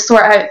just need to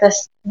sort out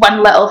this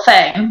one little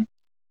thing,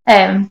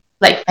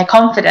 like my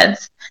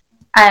confidence,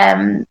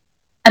 and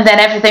then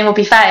everything will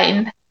be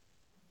fine.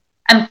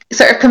 And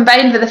sort of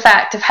combined with the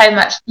fact of how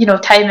much,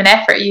 time and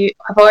effort you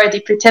have already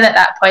put in at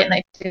that point,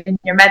 like doing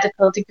your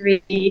medical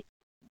degree,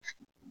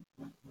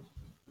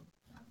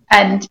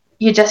 and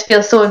you just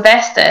feel so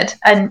invested.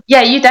 And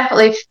yeah, you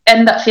definitely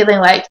end up feeling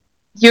like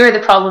you're the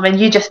problem and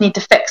you just need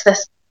to fix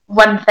this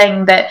one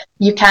thing that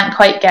you can't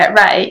quite get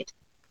right.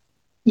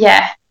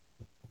 Yeah,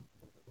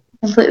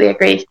 completely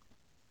agree.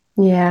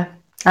 Yeah,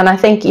 and I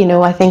think,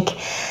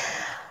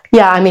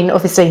 yeah, I mean,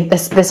 obviously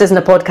this isn't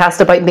a podcast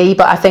about me,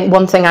 but I think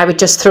one thing I would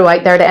just throw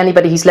out there to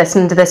anybody who's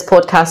listening to this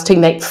podcast who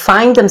might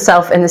find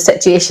themselves in the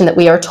situation that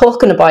we are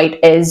talking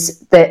about is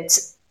that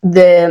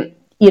the,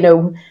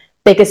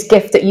 biggest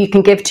gift that you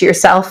can give to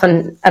yourself,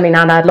 and I mean,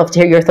 Anna, I'd love to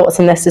hear your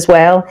thoughts on this as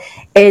well,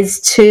 is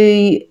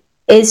to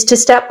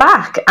step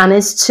back, and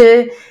is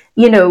to,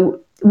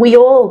 we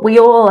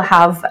all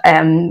have,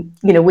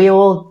 we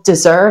all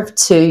deserve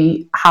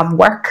to have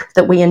work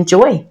that we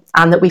enjoy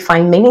and that we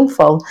find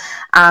meaningful,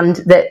 and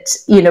that,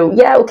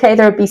 okay,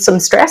 there'll be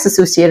some stress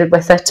associated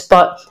with it,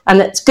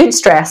 and it's good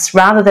stress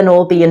rather than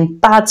all being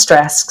bad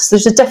stress, because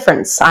there's a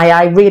difference.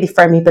 I really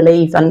firmly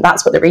believe, and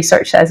that's what the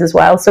research says as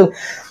well. So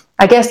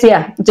I guess,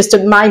 yeah, just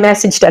my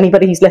message to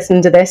anybody who's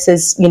listening to this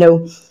is,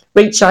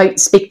 reach out,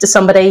 speak to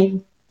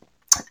somebody.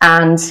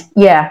 And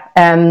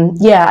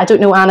I don't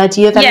know, Anna,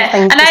 do you have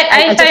anything? And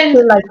I found,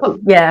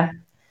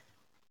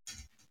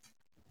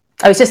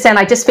 I was just saying,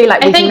 I just feel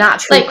like we've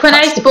naturally, like when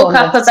I spoke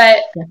up about,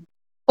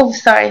 oh,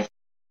 sorry.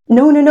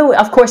 No,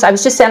 of course, I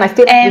was just saying, I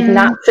feel like we've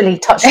naturally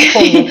touched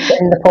upon this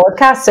in the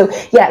podcast. So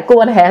yeah,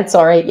 go on ahead,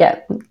 sorry, yeah.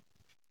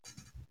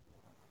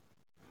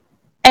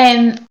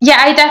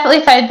 I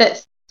definitely found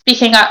that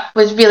speaking up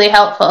was really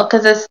helpful,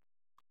 because as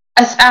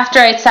after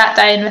I'd sat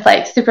down with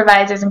like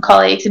supervisors and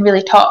colleagues and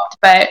really talked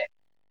about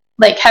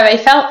like how I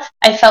felt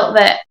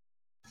that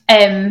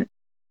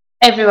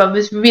everyone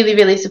was really,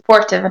 really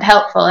supportive and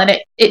helpful. And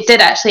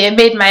it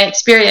made my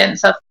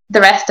experience of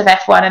the rest of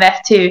F1 and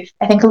F2,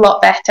 I think, a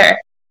lot better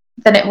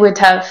than it would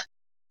have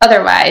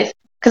otherwise.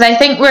 Because I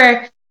think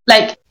we're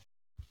like,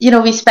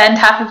 we spend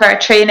half of our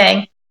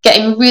training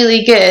getting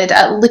really good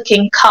at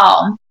looking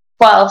calm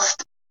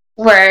whilst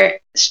we're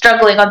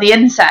struggling on the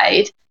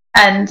inside.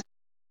 And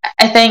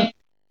I think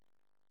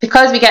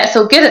because we get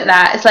so good at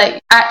that, it's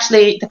like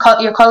actually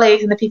your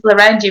colleagues and the people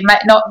around you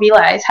might not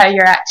realise how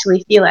you're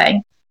actually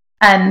feeling.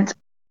 And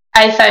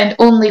I found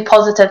only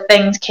positive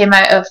things came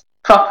out of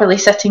properly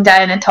sitting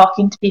down and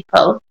talking to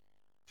people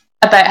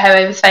about how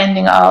I was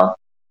finding it all.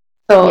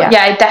 So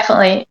yeah, I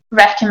definitely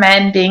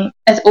recommend being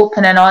as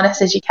open and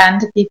honest as you can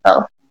to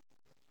people.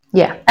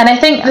 Yeah. And I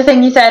think the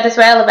thing you said as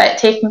well about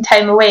taking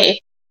time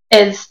away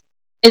is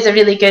a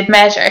really good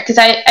measure, because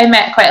I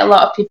met quite a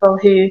lot of people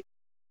who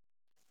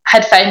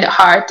had found it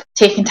hard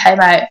taking time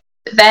out,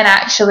 but then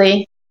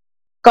actually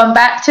gone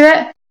back to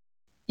it,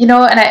 and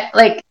I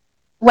like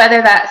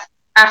whether that's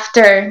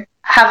after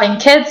having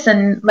kids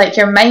and like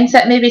your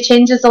mindset maybe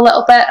changes a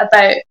little bit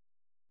about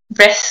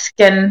risk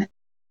and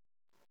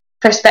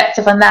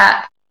perspective on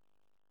that.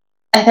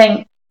 I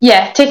think,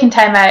 taking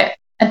time out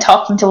and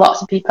talking to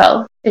lots of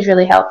people is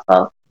really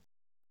helpful.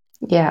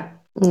 Yeah,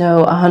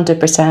 no,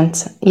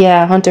 100%.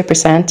 Yeah,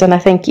 100%. And I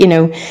think,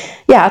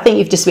 I think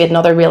you've just made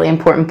another really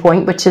important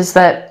point, which is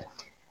that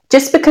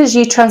just because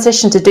you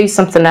transition to do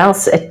something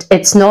else,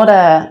 it's not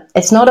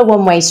a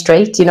one-way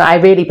street. I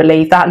really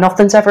believe that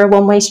nothing's ever a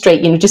one-way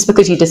street. Just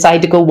because you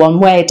decide to go one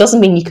way, it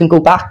doesn't mean you can go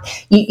back.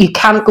 You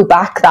can't go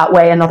back that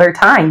way another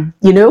time.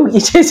 You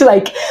just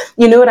like,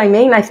 you know what I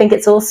mean? I think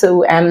it's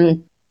also,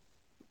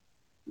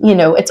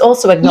 it's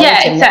also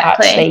acknowledging that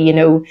actually,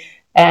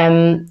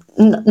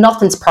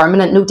 nothing's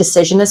permanent. No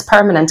decision is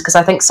permanent, because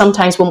I think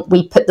sometimes when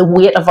we put the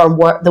weight of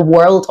the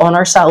world on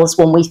ourselves,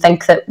 when we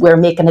think that we're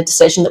making a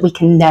decision that we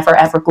can never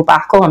ever go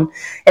back on,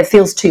 it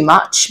feels too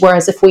much.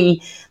 Whereas if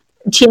we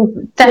change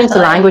the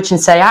language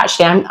and say,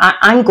 actually,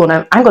 I'm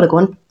gonna go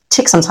and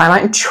take some time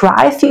out and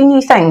try a few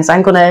new things.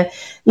 I'm gonna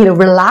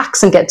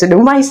relax and get to know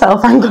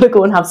myself. I'm gonna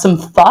go and have some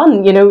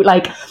fun.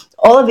 Like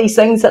all of these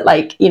things that,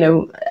 like, a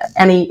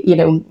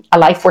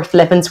life worth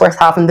living is worth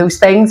having those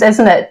things,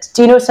 isn't it?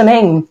 Do you know what I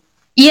mean?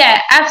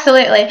 Yeah,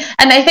 absolutely.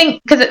 And I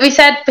think, because we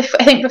said,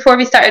 before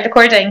we started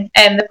recording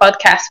the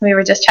podcast, we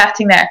were just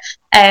chatting there,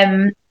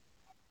 I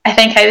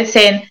think I was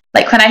saying,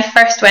 like, when I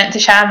first went to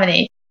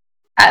Chamonix,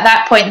 at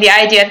that point, the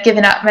idea of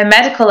giving up my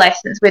medical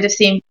license would have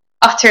seemed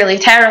utterly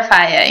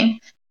terrifying.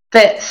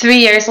 But 3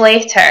 years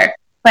later,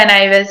 when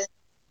I was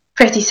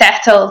pretty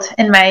settled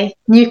in my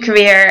new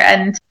career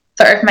and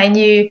sort of my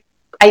new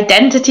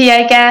identity,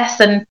 I guess,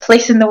 and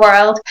place in the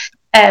world,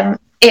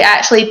 it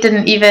actually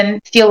didn't even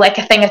feel like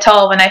a thing at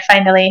all when I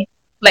finally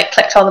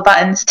clicked all the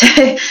buttons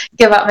to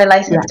give up my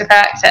license to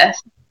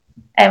practice.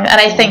 And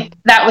I think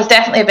that was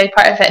definitely a big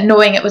part of it,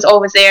 knowing it was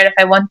always there if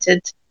I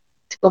wanted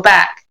to go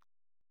back.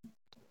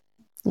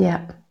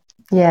 Yeah,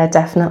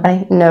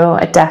 definitely. No,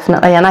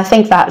 definitely. And I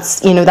think that's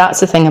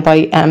the thing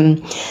about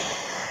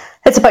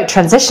it's about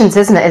transitions,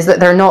 isn't it? Is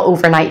that they're not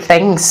overnight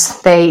things.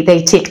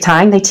 They take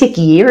time. They take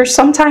years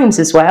sometimes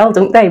as well,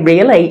 don't they?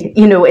 Really,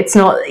 it's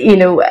not.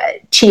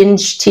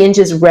 Change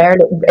is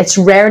rarely. It's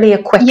rarely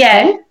a quick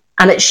thing,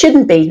 and it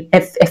shouldn't be.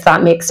 If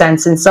that makes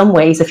sense. In some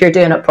ways, if you're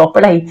doing it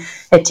properly,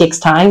 it takes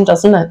time,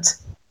 doesn't it?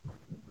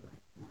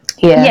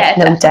 Yeah,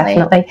 no,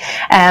 definitely.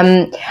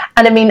 And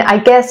I mean, I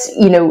guess,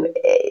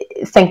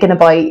 thinking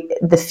about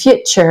the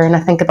future, and I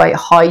think about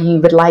how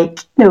you would like,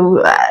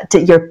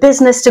 your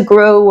business to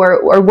grow,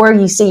 or where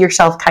you see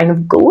yourself kind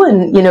of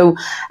going,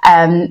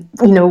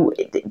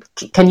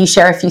 can you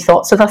share a few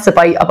thoughts with us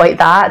about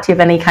that? Do you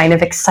have any kind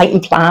of exciting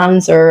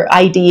plans or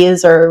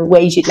ideas or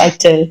ways you'd like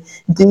to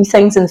do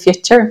things in the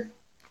future?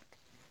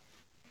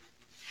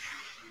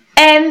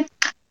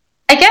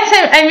 I guess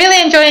I'm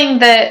really enjoying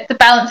the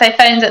balance I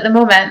found at the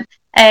moment.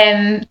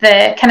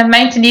 The kind of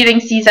mountaineering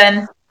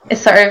season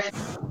is sort of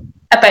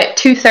about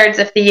 2/3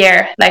 of the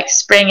year, like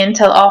spring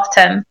until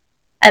autumn,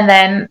 and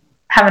then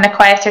having a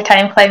quieter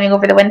time climbing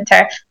over the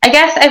winter. I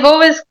guess I've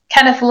always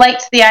kind of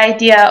liked the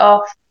idea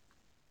of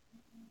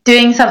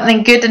doing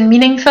something good and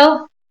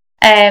meaningful,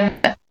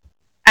 and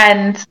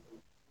I'd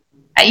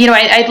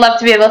love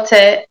to be able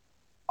to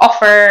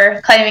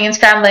offer climbing and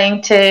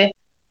scrambling to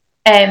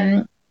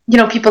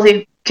people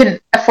who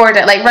couldn't afford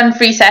it, like run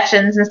free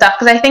sessions and stuff,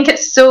 because I think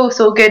it's so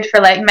good for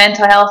like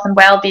mental health and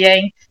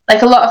well-being.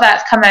 Like a lot of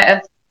that's come out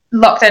of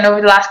lockdown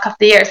over the last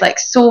couple of years. Like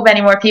so many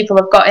more people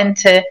have got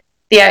into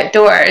the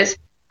outdoors,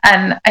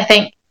 and I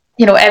think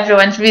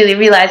everyone's really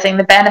realizing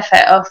the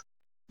benefit of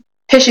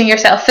pushing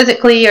yourself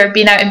physically or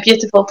being out in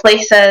beautiful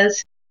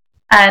places.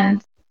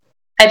 And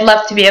I'd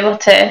love to be able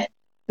to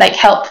like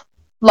help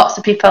lots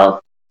of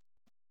people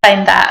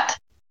find that.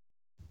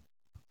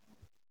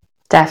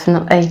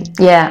 Definitely,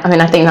 yeah. I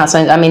mean, I think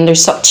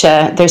there's such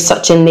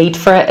a need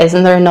for it,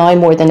 isn't there, now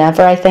more than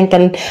ever? I think,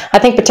 and I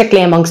think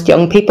particularly amongst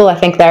young people, I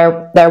think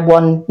they're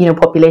one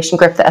population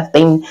group that have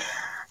been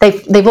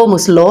they've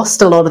almost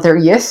lost a lot of their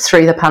youth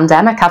through the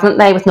pandemic, haven't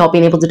they, with not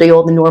being able to do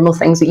all the normal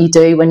things that you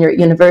do when you're at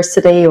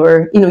university,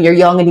 or, you know, you're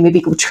young and you maybe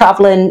go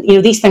travelling. You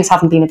know, these things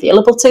haven't been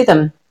available to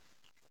them.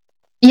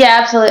 Yeah,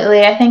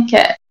 absolutely. I think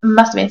it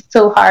must have been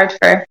so hard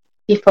for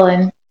people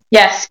in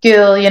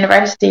school,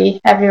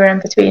 university, everywhere in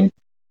between.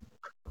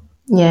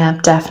 Yeah,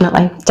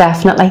 definitely.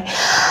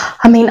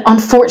 I mean,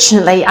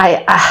 unfortunately,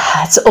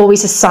 it's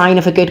always a sign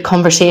of a good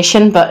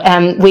conversation, but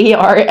we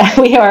are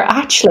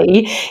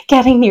actually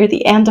getting near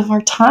the end of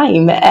our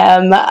time,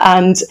 and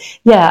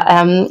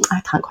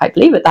I can't quite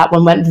believe it. That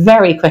one went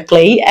very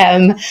quickly.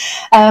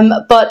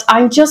 But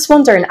I'm just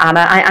wondering,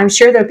 Anna, I'm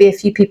sure there'll be a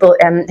few people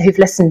who've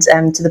listened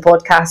to the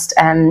podcast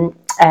and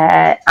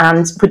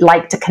would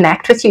like to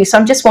connect with you. So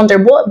I'm just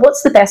wondering,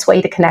 what's the best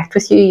way to connect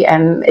with you?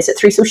 Is it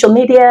through social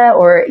media,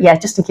 or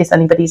just in case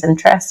anybody's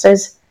interested?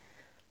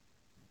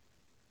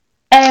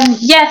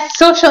 Yes,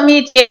 social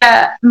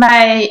media.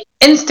 My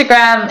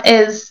Instagram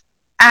is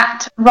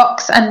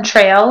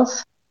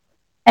 @rocksandtrails,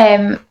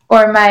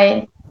 or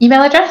my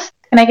email address.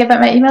 Can I give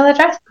out my email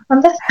address on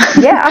this?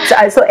 Yeah,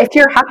 absolutely. So if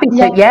you're happy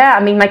to, I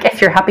mean, like,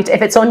 if you're happy to,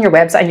 if it's on your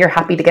website and you're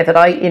happy to give it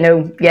out,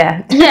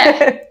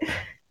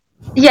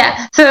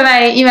 Yeah. So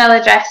my email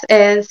address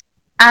is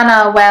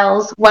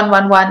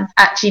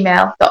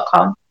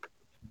annawells111@gmail.com.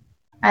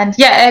 And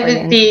it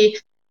would be,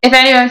 if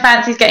anyone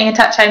fancies getting in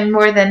touch, I'd be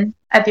more than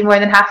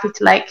happy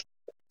to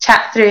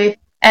chat through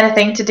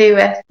anything to do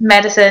with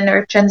medicine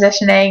or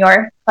transitioning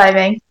or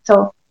climbing.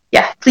 So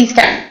please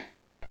get.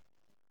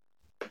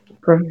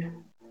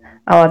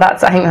 Oh, I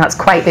think that's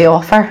quite the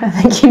offer. I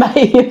think you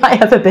might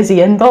have a busy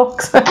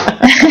inbox.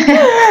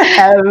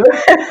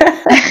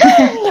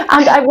 And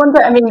I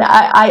wonder, I mean,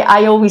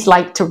 I always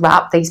like to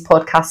wrap these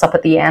podcasts up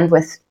at the end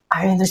with,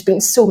 I mean, there's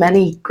been so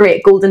many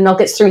great golden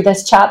nuggets through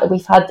this chat that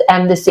we've had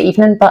this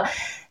evening, but,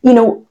 you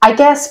know, I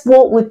guess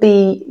what would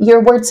be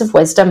your words of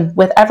wisdom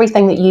with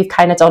everything that you've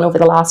kind of done over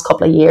the last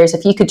couple of years?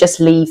 If you could just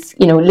leave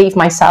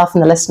myself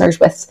and the listeners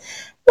with,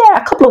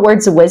 a couple of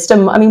words of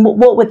wisdom, I mean,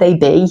 what would they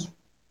be?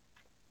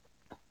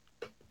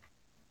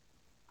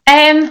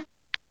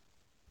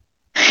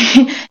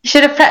 You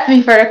should have prepped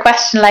me for a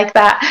question like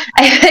that.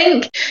 I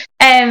think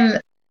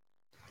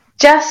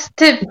just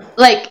to,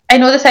 I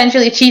know this sounds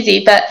really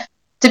cheesy, but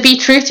to be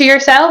true to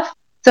yourself.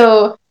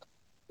 So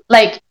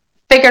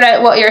figure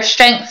out what your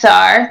strengths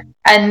are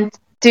and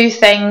do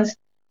things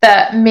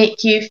that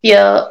make you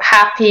feel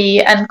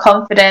happy and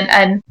confident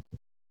and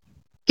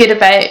good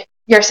about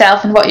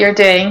yourself and what you're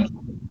doing.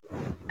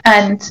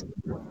 And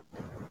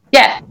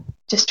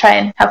just try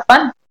and have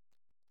fun.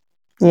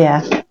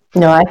 Yeah.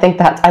 No, I think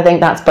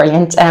that's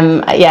brilliant.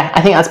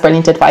 I think that's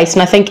brilliant advice.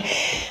 And I think,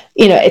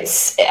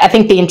 I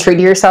think being true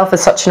to yourself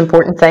is such an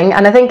important thing.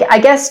 And I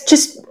guess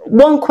just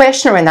one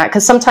question around that,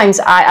 because sometimes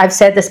I've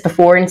said this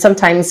before, and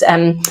sometimes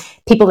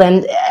people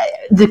then,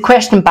 the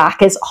question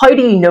back is, how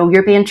do you know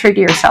you're being true to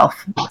yourself?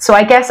 So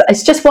I guess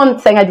it's just one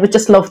thing I would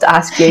just love to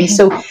ask you.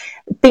 So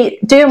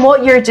doing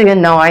what you're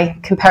doing now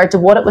compared to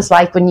what it was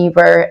like when you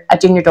were a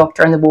junior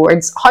doctor in the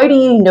wards, how do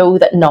you know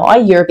that now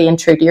you're being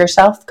true to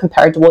yourself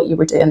compared to what you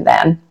were doing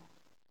then?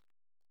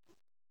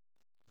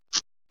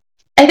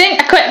 I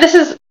think this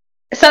is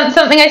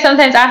something I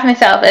sometimes ask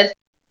myself is,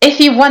 if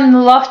you won the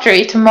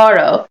lottery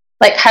tomorrow,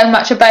 how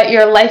much about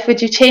your life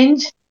would you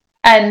change?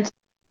 And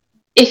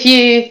if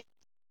you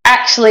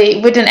actually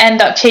wouldn't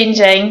end up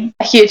changing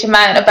a huge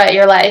amount about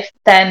your life,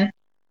 then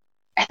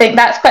I think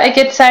that's quite a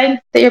good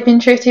sign that you're being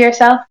true to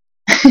yourself.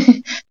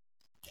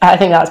 I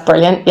think that's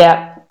brilliant.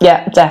 Yeah,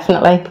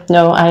 definitely.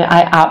 No,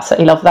 I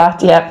absolutely love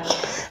that. Yeah.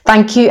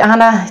 Thank you,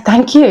 Anna.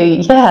 Thank you.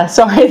 Yeah,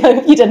 sorry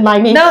that you didn't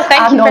mind me. No,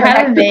 thank you for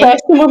having me.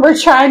 Question when we're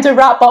trying to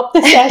wrap up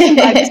the session.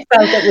 I just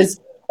felt it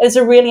was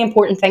a really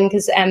important thing,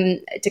 because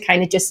to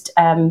kind of just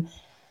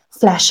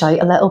flesh out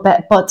a little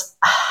bit. But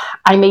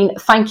I mean,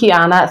 thank you,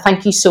 Anna.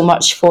 Thank you so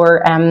much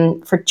for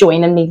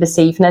joining me this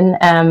evening.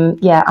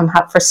 I'm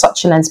happy for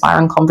such an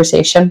inspiring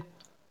conversation.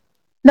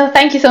 No,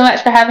 thank you so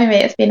much for having me.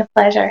 It's been a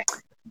pleasure.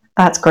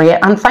 That's great.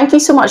 And thank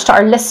you so much to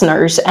our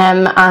listeners.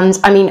 And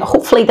I mean,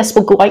 hopefully this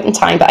will go out in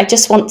time, but I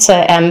just want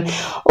to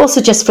also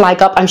just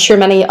flag up, I'm sure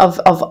many of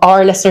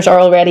our listeners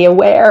are already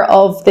aware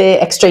of the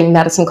Extreme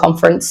Medicine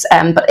Conference.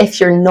 But if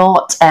you're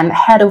not,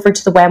 head over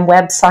to the WEM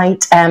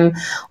website,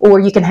 or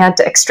you can head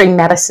to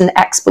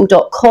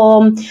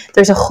extrememedicineexpo.com.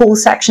 There's a whole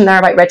section there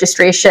about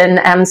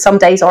registration. Some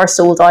days are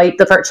sold out.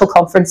 The virtual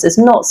conference is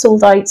not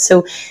sold out.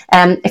 So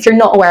if you're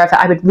not aware of it,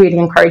 I would really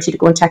encourage you to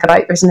go and check it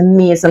out. There's an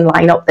amazing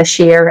lineup this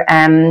year.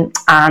 And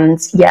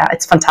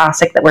it's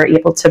fantastic that we're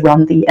able to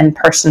run the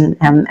in-person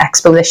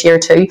expo this year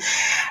too.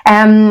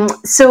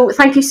 So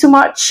thank you so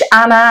much,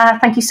 Anna.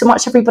 Thank you so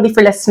much, everybody,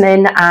 for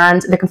listening,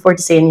 and looking forward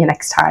to seeing you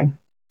next time.